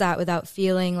practice that without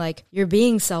feeling like you're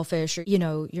being selfish or, you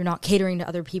know, you're not catering to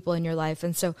other people in your life.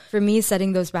 And so for me,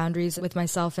 setting those boundaries with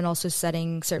myself and also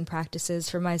setting certain practices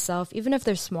for myself, even if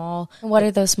they're small. And what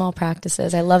are those small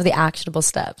practices? I love the actionable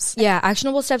steps. Yeah,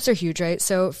 actionable steps are huge, right?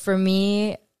 So for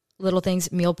me, little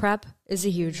things, meal prep is a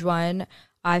huge one.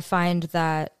 I find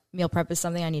that meal prep is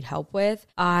something I need help with.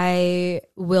 I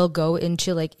will go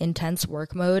into like intense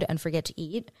work mode and forget to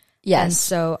eat. Yes. And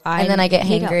so and then I get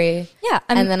hangry. Yeah.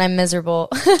 And then I'm miserable.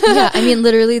 Yeah. I mean,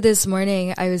 literally this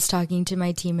morning I was talking to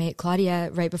my teammate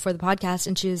Claudia right before the podcast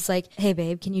and she was like, hey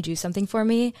babe, can you do something for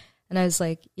me? And I was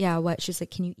like, yeah, what? She's like,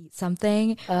 can you eat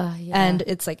something? Yeah. And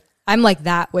it's like, I'm like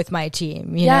that with my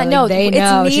team. You know, like no, they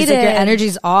know. It's she's like, your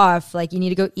energy's off. Like, you need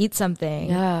to go eat something.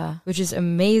 Yeah. Which is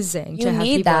amazing to have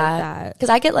people like that. Because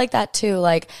I get like that too.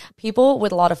 Like, people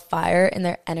with a lot of fire in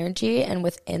their energy and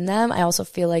within them, I also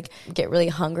feel like get really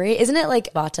hungry. Isn't it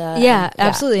like vata? Yeah,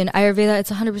 absolutely. In Ayurveda,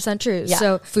 it's 100% true. Yeah.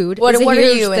 So food what is a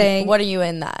huge thing. What are you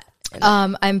in that?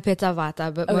 I'm Pitta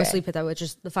Vata, but mostly Pitta, which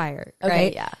is the fire,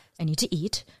 right? Yeah. I need to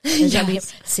eat.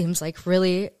 Yes. Seems like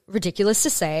really ridiculous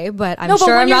to say, but I'm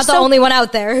sure I'm not the only one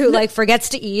out there who like forgets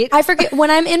to eat. I forget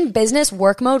when I'm in business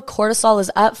work mode, cortisol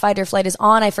is up, fight or flight is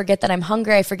on. I forget that I'm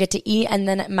hungry. I forget to eat. And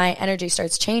then my energy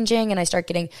starts changing and I start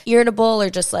getting irritable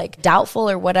or just like doubtful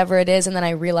or whatever it is. And then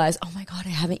I realize, oh my God, I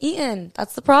haven't eaten.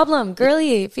 That's the problem.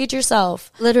 Girly, feed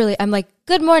yourself. Literally, I'm like,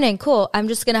 good morning. Cool. I'm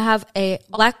just going to have a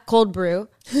black cold brew.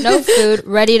 No food,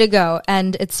 ready to go.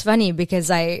 And it's funny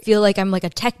because I feel like I'm like a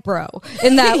tech bro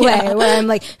in that way where I'm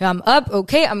like, I'm up.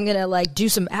 Okay. I'm going to like do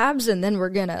some abs and then we're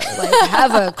going to like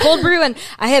have a cold brew. And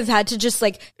I have had to just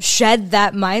like shed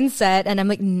that mindset. And I'm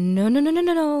like, no.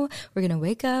 We're going to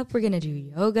wake up. We're going to do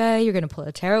yoga. You're going to pull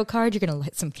a tarot card. You're going to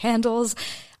light some candles.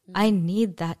 I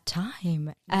need that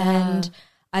time. And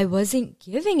I wasn't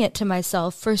giving it to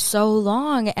myself for so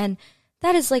long. And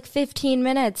that is like 15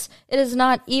 minutes. It is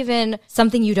not even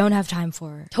something you don't have time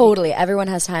for. Totally. Everyone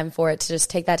has time for it, to just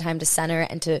take that time to center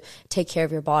and to take care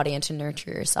of your body and to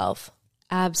nurture yourself.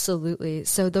 Absolutely.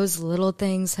 So those little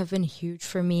things have been huge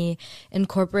for me.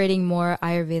 Incorporating more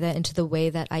Ayurveda into the way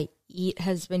that I eat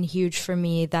has been huge for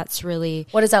me. That's really...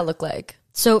 What does that look like?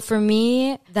 So for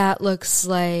me, that looks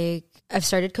like I've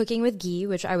started cooking with ghee,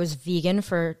 which I was vegan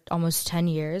for almost 10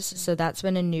 years. So that's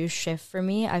been a new shift for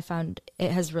me. I found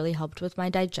it has really helped with my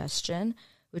digestion,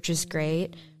 which is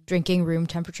great. drinking room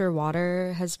temperature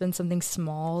water has been something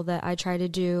small that I try to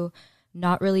do.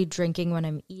 Not really drinking when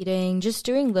I'm eating, just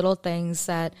doing little things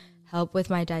that help with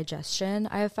my digestion,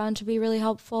 I have found to be really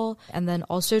helpful. And then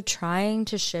also trying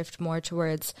to shift more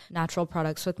towards natural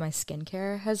products with my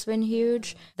skincare has been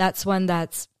huge. That's one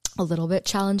that's a little bit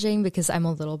challenging because I'm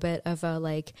a little bit of a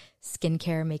like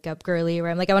skincare makeup girly where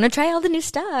I'm like, I want to try all the new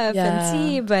stuff and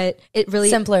see, but it really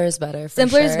simpler is better.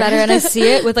 Simpler is better. And I see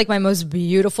it with like my most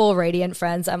beautiful, radiant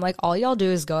friends. I'm like, all y'all do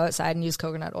is go outside and use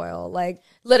coconut oil. Like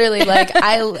literally, like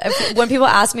when people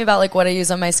ask me about like what I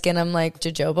use on my skin, I'm like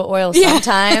jojoba oil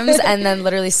sometimes, and then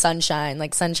literally sunshine.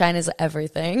 Like sunshine is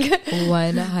everything.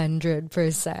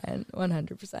 100%.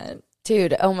 100%.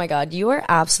 Dude, oh my God, you are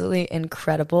absolutely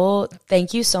incredible.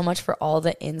 Thank you so much for all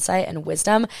the insight and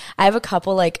wisdom. I have a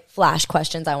couple like flash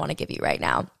questions I want to give you right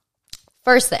now.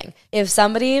 First thing, if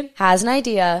somebody has an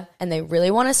idea and they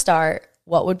really want to start,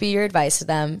 what would be your advice to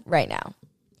them right now?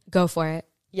 Go for it.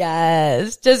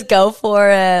 Yes, just go for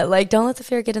it. Like, don't let the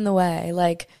fear get in the way.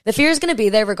 Like, the fear is going to be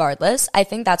there regardless. I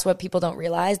think that's what people don't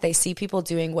realize. They see people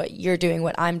doing what you're doing,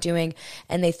 what I'm doing,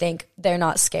 and they think they're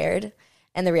not scared.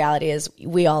 And the reality is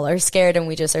we all are scared, and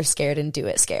we just are scared and do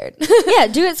it scared. Yeah,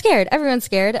 do it scared. Everyone's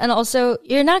scared. And also,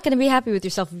 you're not going to be happy with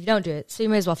yourself if you don't do it. So you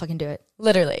may as well fucking do it.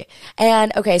 Literally.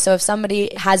 And okay, so if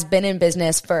somebody has been in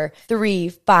business for 3,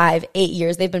 5, 8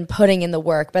 years, they've been putting in the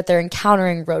work, but they're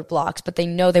encountering roadblocks, but they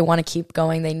know they want to keep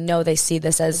going. They know they see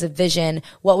this as a vision.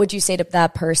 What would you say to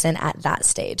that person at that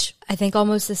stage? I think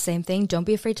almost the same thing. Don't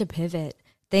be afraid to pivot.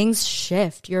 Things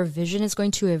shift. Your vision is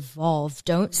going to evolve.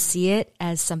 Don't see it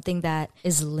as something that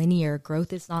is linear.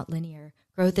 Growth is not linear.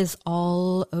 Growth is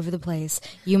all over the place.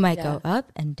 You might go up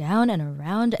and down and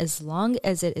around. As long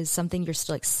as it is something you're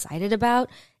still excited about,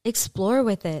 explore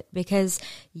with it, because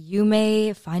you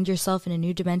may find yourself in a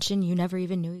new dimension you never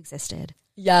even knew existed.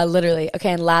 Yeah, literally.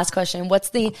 Okay, and last question.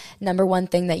 What's the number one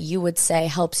thing that you would say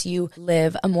helps you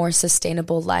live a more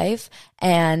sustainable life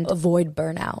and avoid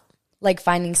burnout? Like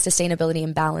finding sustainability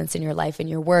and balance in your life, in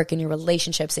your work, in your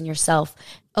relationships, in yourself.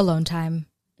 Alone time.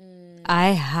 I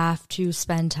have to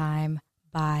spend time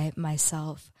by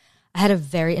myself. I had a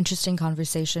very interesting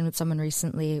conversation with someone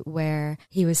recently where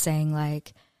he was saying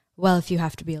like, well, if you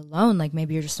have to be alone, like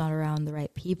maybe you're just not around the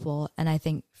right people. And I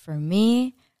think for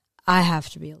me, I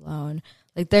have to be alone.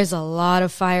 Like there's a lot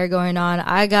of fire going on.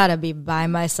 I gotta be by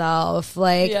myself.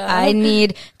 Like I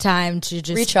need time to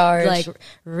just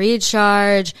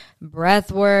recharge, breath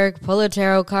work, pull a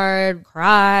tarot card,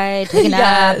 cry, take a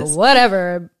nap,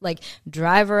 whatever. Like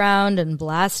drive around and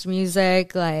blast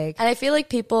music. Like, and I feel like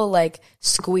people like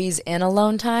squeeze in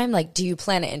alone time. Like, do you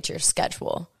plan it into your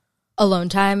schedule? Alone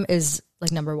time is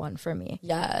like number one for me.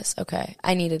 Yes. Okay.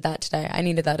 I needed that today. I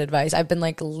needed that advice. I've been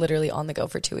like literally on the go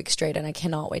for 2 weeks straight, and I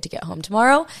cannot wait to get home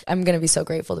tomorrow. I'm going to be so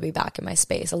grateful to be back in my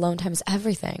space. Alone time is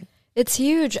everything. It's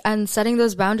huge. And setting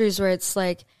those boundaries where it's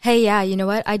like, hey, yeah, you know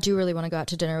what? I do really want to go out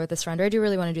to dinner with this friend, or I do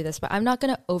really want to do this, but I'm not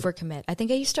going to overcommit. I think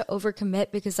I used to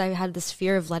overcommit because I had this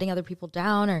fear of letting other people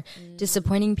down or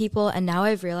disappointing people. And now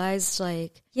I've realized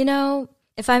like, you know,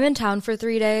 if I'm in town for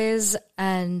 3 days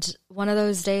and one of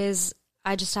those days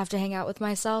I just have to hang out with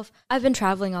myself, I've been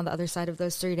traveling on the other side of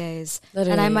those 3 days.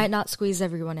 Literally. And I might not squeeze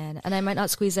everyone in, and I might not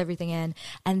squeeze everything in,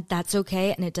 and that's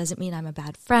okay. And it doesn't mean I'm a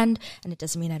bad friend, and it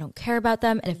doesn't mean I don't care about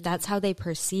them. And if that's how they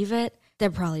perceive it,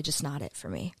 they're probably just not it for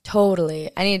me.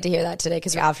 Totally. I needed to hear that today,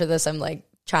 because after this, I'm like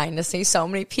trying to see so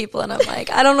many people, and I'm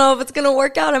like, I don't know if it's going to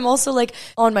work out. I'm also like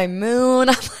on my moon.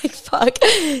 I'm like, fuck.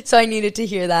 So I needed to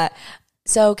hear that.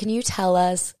 So can you tell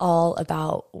us all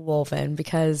about Wolven?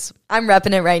 Because I'm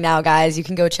repping it right now, guys. You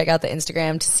can go check out the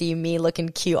Instagram to see me looking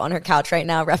cute on her couch right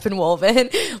now, repping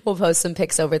Wolven. We'll post some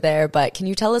pics over there. But can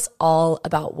you tell us all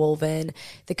about Wolven,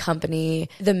 the company,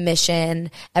 the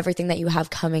mission, everything that you have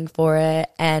coming for it,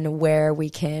 and where we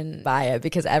can buy it?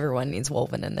 Because everyone needs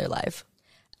Wolven in their life.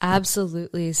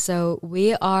 Absolutely. So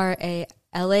we are a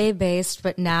LA-based,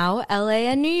 but now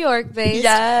LA and New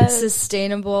York-based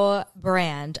sustainable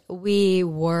brand. We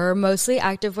were mostly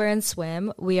activewear and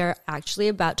swim. We are actually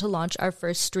about to launch our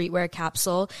first streetwear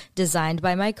capsule designed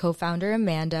by my co-founder,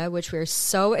 Amanda, which we're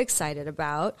so excited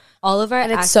about. All of our...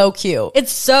 And it's so cute.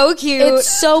 It's so cute. It's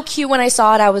so cute. When I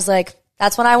saw it, I was like,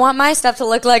 that's what I want my stuff to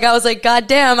look like. I was like, God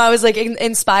damn. I was like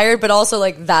inspired, but also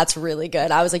like, that's really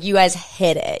good. I was like, you guys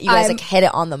hit it. You guys like hit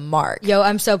it on the mark. Yo,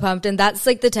 I'm so pumped. And that's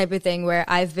like the type of thing where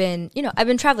I've been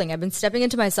traveling. I've been stepping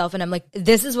into myself, and I'm like,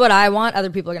 this is what I want. Other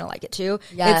people are going to like it too.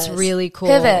 Yes. It's really cool.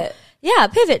 Pivot. Yeah,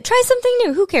 pivot. Try something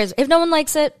new. Who cares? If no one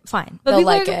likes it, fine. But They're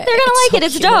gonna like it.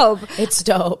 It's dope. It's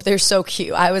dope. They're so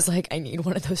cute. I was like, I need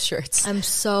one of those shirts. I'm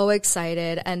so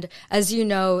excited. And as you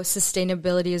know,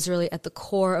 sustainability is really at the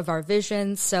core of our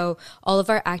vision. So all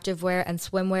of our activewear and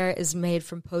swimwear is made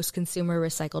from post-consumer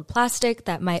recycled plastic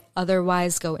that might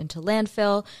otherwise go into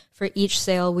landfill. For each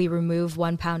sale, we remove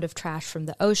 1 pound of trash from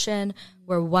the ocean.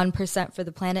 We're 1% for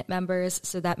the Planet members,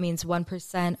 so that means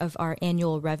 1% of our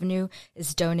annual revenue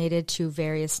is donated to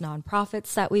various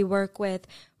nonprofits that we work with.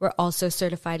 We're also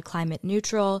certified climate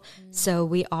neutral, so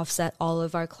we offset all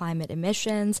of our climate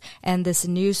emissions. And this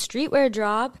new streetwear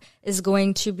drop is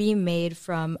going to be made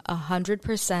from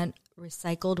 100%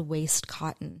 recycled waste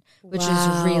cotton, which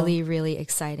is really, really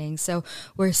exciting. So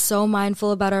we're so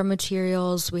mindful about our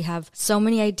materials. We have so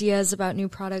many ideas about new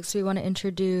products we want to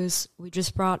introduce. We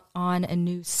just brought on a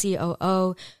new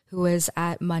COO who was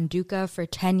at Manduka for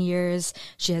 10 years.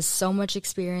 She has so much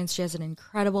experience. She has an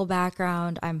incredible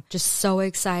background. I'm just so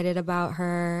excited about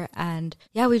her. And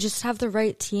yeah, we just have the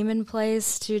right team in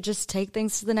place to just take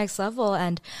things to the next level.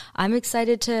 And I'm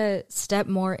excited to step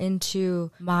more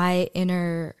into my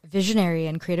inner visionary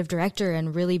and creative director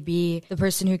and really be the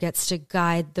person who gets to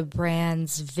guide the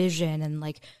brand's vision and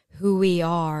like who we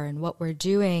are and what we're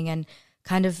doing and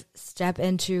kind of step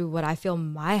into what I feel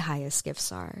my highest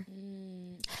gifts are.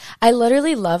 I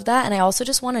literally love that. And I also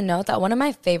just want to note that one of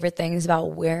my favorite things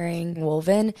about wearing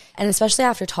Wolven, and especially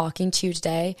after talking to you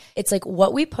today, it's like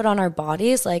what we put on our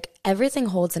bodies, like everything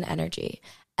holds an energy.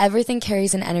 Everything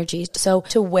carries an energy. So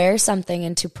to wear something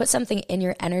and to put something in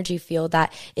your energy field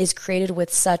that is created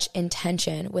with such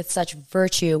intention, with such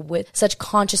virtue, with such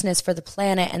consciousness for the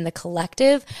planet and the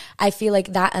collective, I feel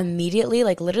like that immediately,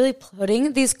 like literally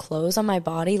putting these clothes on my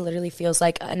body literally feels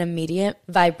like an immediate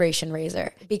vibration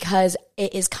raiser because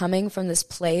it is coming from this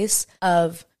place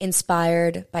of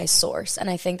inspired by source. And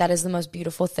I think that is the most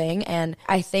beautiful thing. And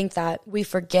I think that we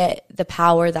forget the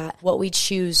power that what we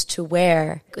choose to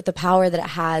wear, the power that it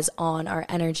has on our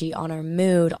energy, on our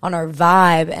mood, on our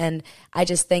vibe. And I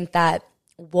just think that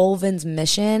Wolven's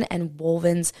mission and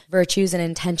Wolven's virtues and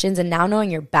intentions, and now knowing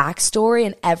your backstory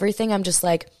and everything, I'm just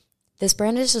like, this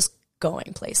brand is just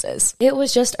going places. It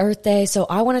was just Earth Day, so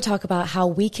I want to talk about how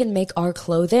we can make our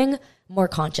clothing more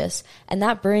conscious. And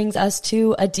that brings us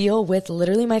to a deal with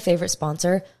literally my favorite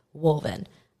sponsor, Wolven.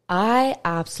 I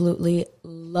absolutely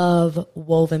love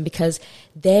Wolven because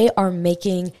they are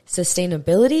making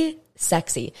sustainability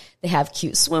sexy. They have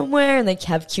cute swimwear and they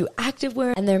have cute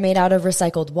activewear and they're made out of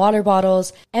recycled water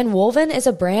bottles. And Wolven is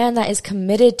a brand that is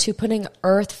committed to putting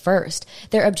earth first.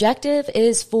 Their objective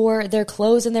is for their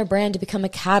clothes and their brand to become a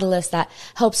catalyst that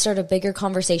helps start a bigger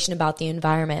conversation about the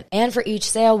environment. And for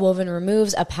each sale, Wolven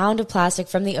removes 1 pound of plastic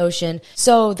from the ocean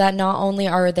so that not only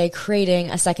are they creating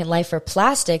a second life for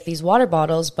plastic, these water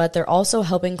bottles, but they're also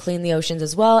helping clean the oceans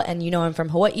as well. And you know, I'm from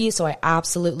Hawaii, so I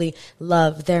absolutely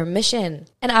love their mission.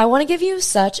 And I want to give you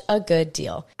such a good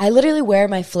deal. I literally wear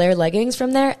my flare leggings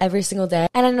from there every single day.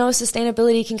 And I know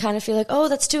sustainability can kind of feel like, oh,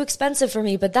 that's too expensive for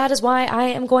me. But that is why I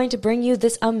am going to bring you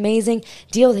this amazing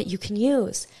deal that you can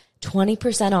use.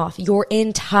 20% off your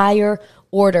entire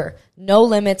order. No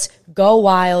limits. Go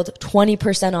wild.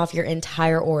 20% off your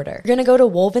entire order. You're going to go to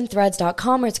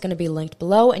wolventhreads.com, or it's going to be linked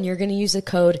below, and you're going to use the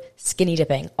code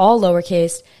SKINNYDIPPING, all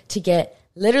lowercase, to get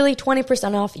literally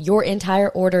 20% off your entire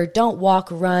order. Don't walk,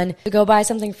 run. Go buy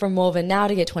something from Wolven now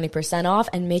to get 20% off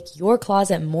and make your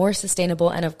closet more sustainable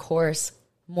and, of course,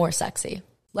 more sexy.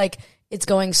 Like, it's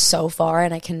going so far,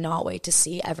 and I cannot wait to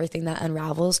see everything that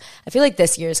unravels. I feel like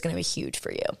this year is going to be huge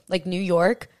for you. Like, New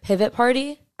York pivot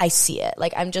party, I see it.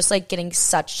 Like, I'm just like getting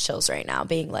such chills right now,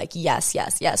 being like, yes,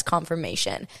 yes, yes,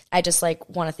 confirmation. I just like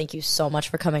want to thank you so much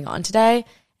for coming on today.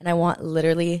 And I want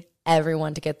literally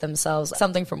everyone to get themselves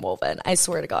something from Wolven. I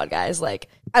swear to God, guys, like,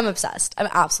 I'm obsessed. I'm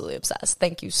absolutely obsessed.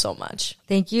 Thank you so much.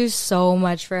 Thank you so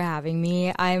much for having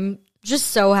me. I'm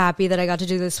just so happy that I got to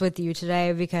do this with you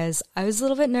today because I was a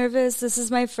little bit nervous. This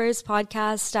is my first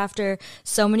podcast after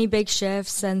so many big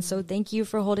shifts. And so thank you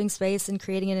for holding space and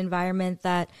creating an environment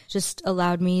that just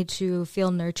allowed me to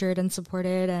feel nurtured and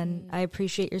supported. And I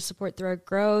appreciate your support through our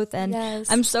growth. And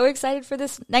yes, I'm so excited for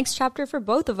this next chapter for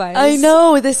both of us. I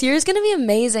know. This year is going to be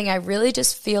amazing. I really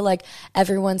just feel like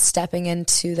everyone's stepping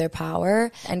into their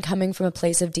power and coming from a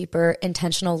place of deeper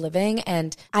intentional living.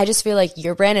 And I just feel like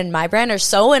your brand and my brand are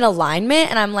so in alignment.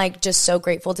 And I'm like just so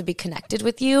grateful to be connected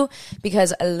with you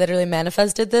because I literally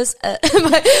manifested this,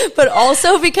 but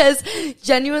also because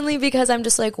genuinely because I'm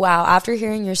just like, wow, after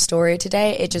hearing your story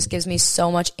today, it just gives me so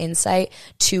much insight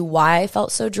to why I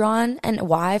felt so drawn and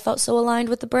why I felt so aligned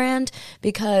with the brand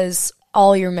because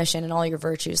all your mission and all your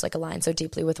virtues like align so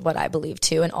deeply with what I believe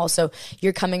too. And also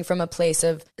you're coming from a place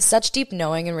of such deep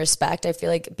knowing and respect. I feel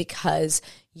like because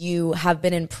you have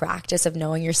been in practice of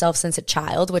knowing yourself since a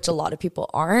child, which a lot of people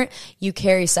aren't, you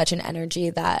carry such an energy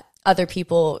that other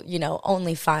people, you know,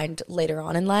 only find later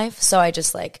on in life. So I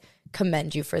just like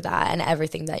commend you for that and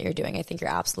everything that you're doing. I think you're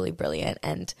absolutely brilliant.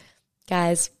 And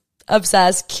guys,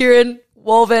 obsessed. Kiran,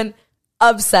 Wolven,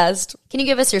 obsessed. Can you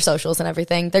give us your socials and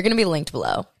everything? They're going to be linked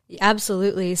below.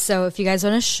 Absolutely. So if you guys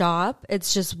want to shop,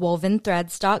 it's just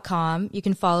wolventhreads.com. You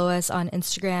can follow us on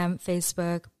Instagram,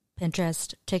 Facebook,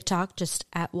 Pinterest, TikTok, just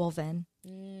at Wolven.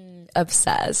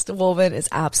 Obsessed. Wolven is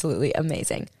absolutely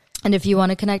amazing. And if you want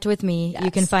to connect with me,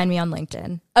 you can find me on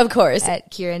LinkedIn. Of course.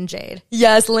 At Kiran Jade.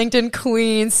 Yes, LinkedIn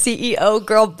queen, CEO,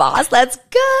 girl boss. Let's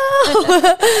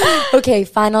go. Okay,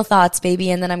 final thoughts, baby.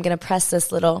 And then I'm going to press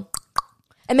this little...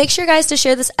 And make sure, guys, to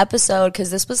share this episode because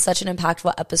this was such an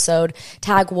impactful episode.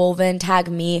 Tag Wolven, tag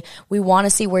me. We want to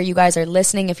see where you guys are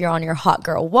listening. If you're on your hot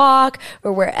girl walk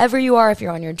or wherever you are, if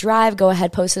you're on your drive, go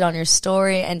ahead, post it on your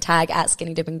story and tag at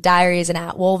Skinny Dipping Diaries and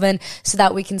at Wolven so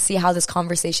that we can see how this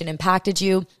conversation impacted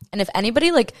you. And if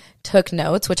anybody like took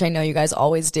notes, which I know you guys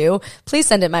always do, please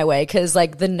send it my way because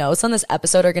like the notes on this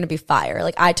episode are going to be fire.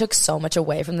 Like I took so much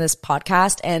away from this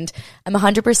podcast and I'm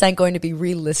 100% going to be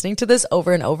re-listening to this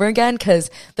over and over again because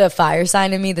the fire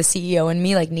sign in me, the CEO in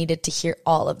me, like needed to hear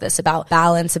all of this about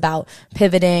balance, about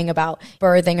pivoting, about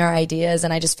birthing our ideas.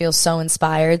 And I just feel so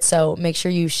inspired. So make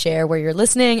sure you share where you're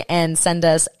listening and send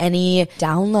us any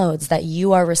downloads that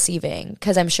you are receiving.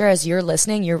 Cause I'm sure as you're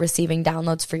listening, you're receiving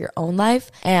downloads for your own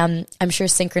life. And I'm sure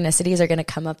synchronicities are going to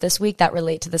come up this week that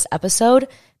relate to this episode.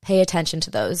 Pay attention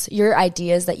to those. Your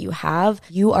ideas that you have,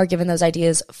 you are given those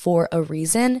ideas for a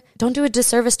reason. Don't do a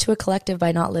disservice to a collective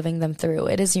by not living them through.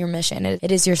 It is your mission.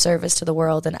 It is your service to the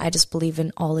world. And I just believe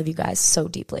in all of you guys so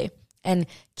deeply. And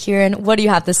Kiran, what do you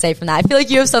have to say from that? I feel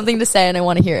like you have something to say and I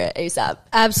want to hear it ASAP.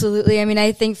 Absolutely. I mean,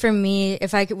 I think for me,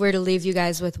 if I were to leave you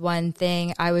guys with one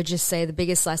thing, I would just say the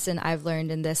biggest lesson I've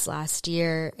learned in this last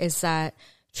year is that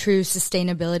true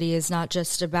sustainability is not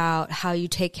just about how you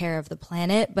take care of the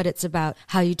planet, but it's about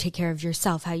how you take care of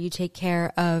yourself, how you take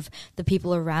care of the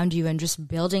people around you and just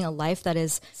building a life that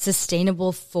is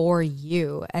sustainable for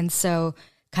you. And so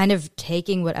kind of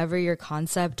taking whatever your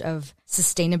concept of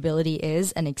sustainability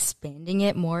is and expanding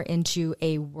it more into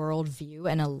a worldview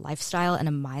and a lifestyle and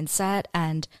a mindset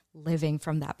and living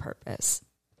from that purpose.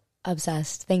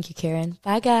 Obsessed. Thank you, Kiran.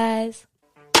 Bye, guys.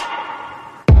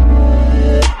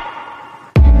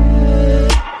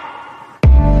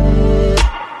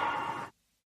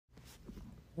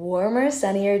 Warmer,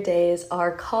 sunnier days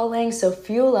are calling, so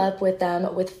fuel up with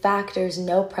them with Factor's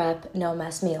no prep, no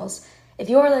mess meals.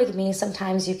 If you are like me,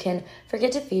 sometimes you can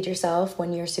forget to feed yourself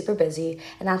when you're super busy,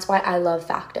 and that's why I love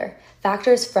Factor.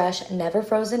 Factor's fresh, never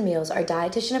frozen meals are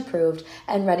dietitian approved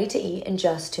and ready to eat in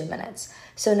just 2 minutes.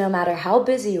 So no matter how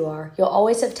busy you are, you'll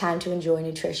always have time to enjoy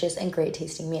nutritious and great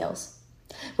tasting meals.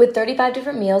 With 35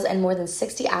 different meals and more than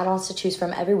 60 add-ons to choose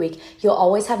from every week, you'll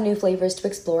always have new flavors to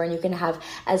explore and you can have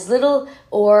as little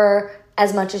or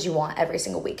as much as you want every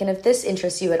single week. And if this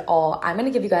interests you at all, I'm going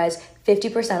to give you guys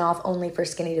 50% off only for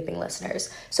Skinny Dipping listeners.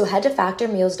 So head to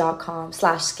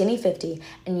factormeals.com/skinny50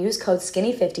 and use code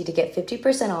skinny50 to get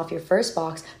 50% off your first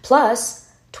box plus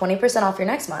 20% off your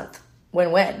next month.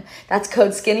 Win-win. That's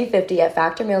code skinny50 at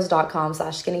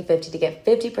factormeals.com/skinny50 to get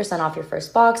 50% off your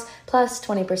first box plus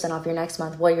 20% off your next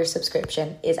month while your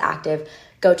subscription is active.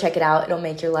 Go check it out. It'll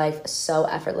make your life so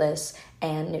effortless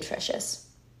and nutritious.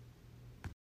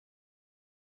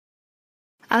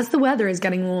 As the weather is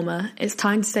getting warmer, it's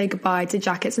time to say goodbye to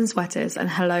jackets and sweaters and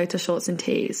hello to shorts and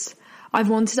tees. I've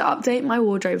wanted to update my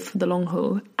wardrobe for the long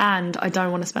haul, and I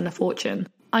don't want to spend a fortune.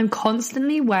 I'm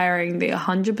constantly wearing the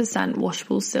 100%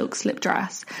 washable silk slip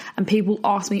dress, and people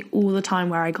ask me all the time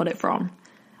where I got it from.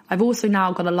 I've also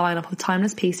now got a lineup of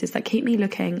timeless pieces that keep me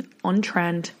looking on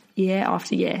trend year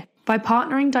after year. By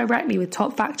partnering directly with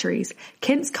top factories,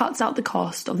 Quince cuts out the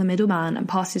cost of the middleman and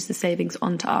passes the savings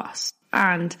on to us.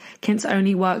 And Quince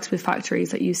only works with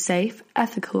factories that use safe,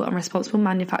 ethical and responsible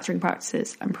manufacturing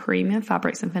practices and premium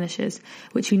fabrics and finishes,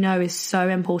 which you know is so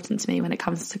important to me when it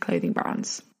comes to clothing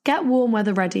brands. Get warm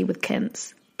weather ready with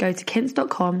Quince. Go to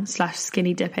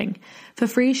quince.com/skinnydipping for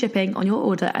free shipping on your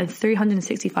order and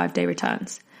 365-day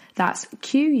returns. That's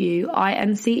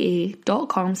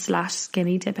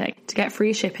QUINCE.com/skinnydipping to get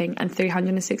free shipping and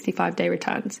 365-day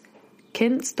returns.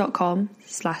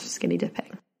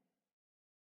 Quince.com/skinnydipping.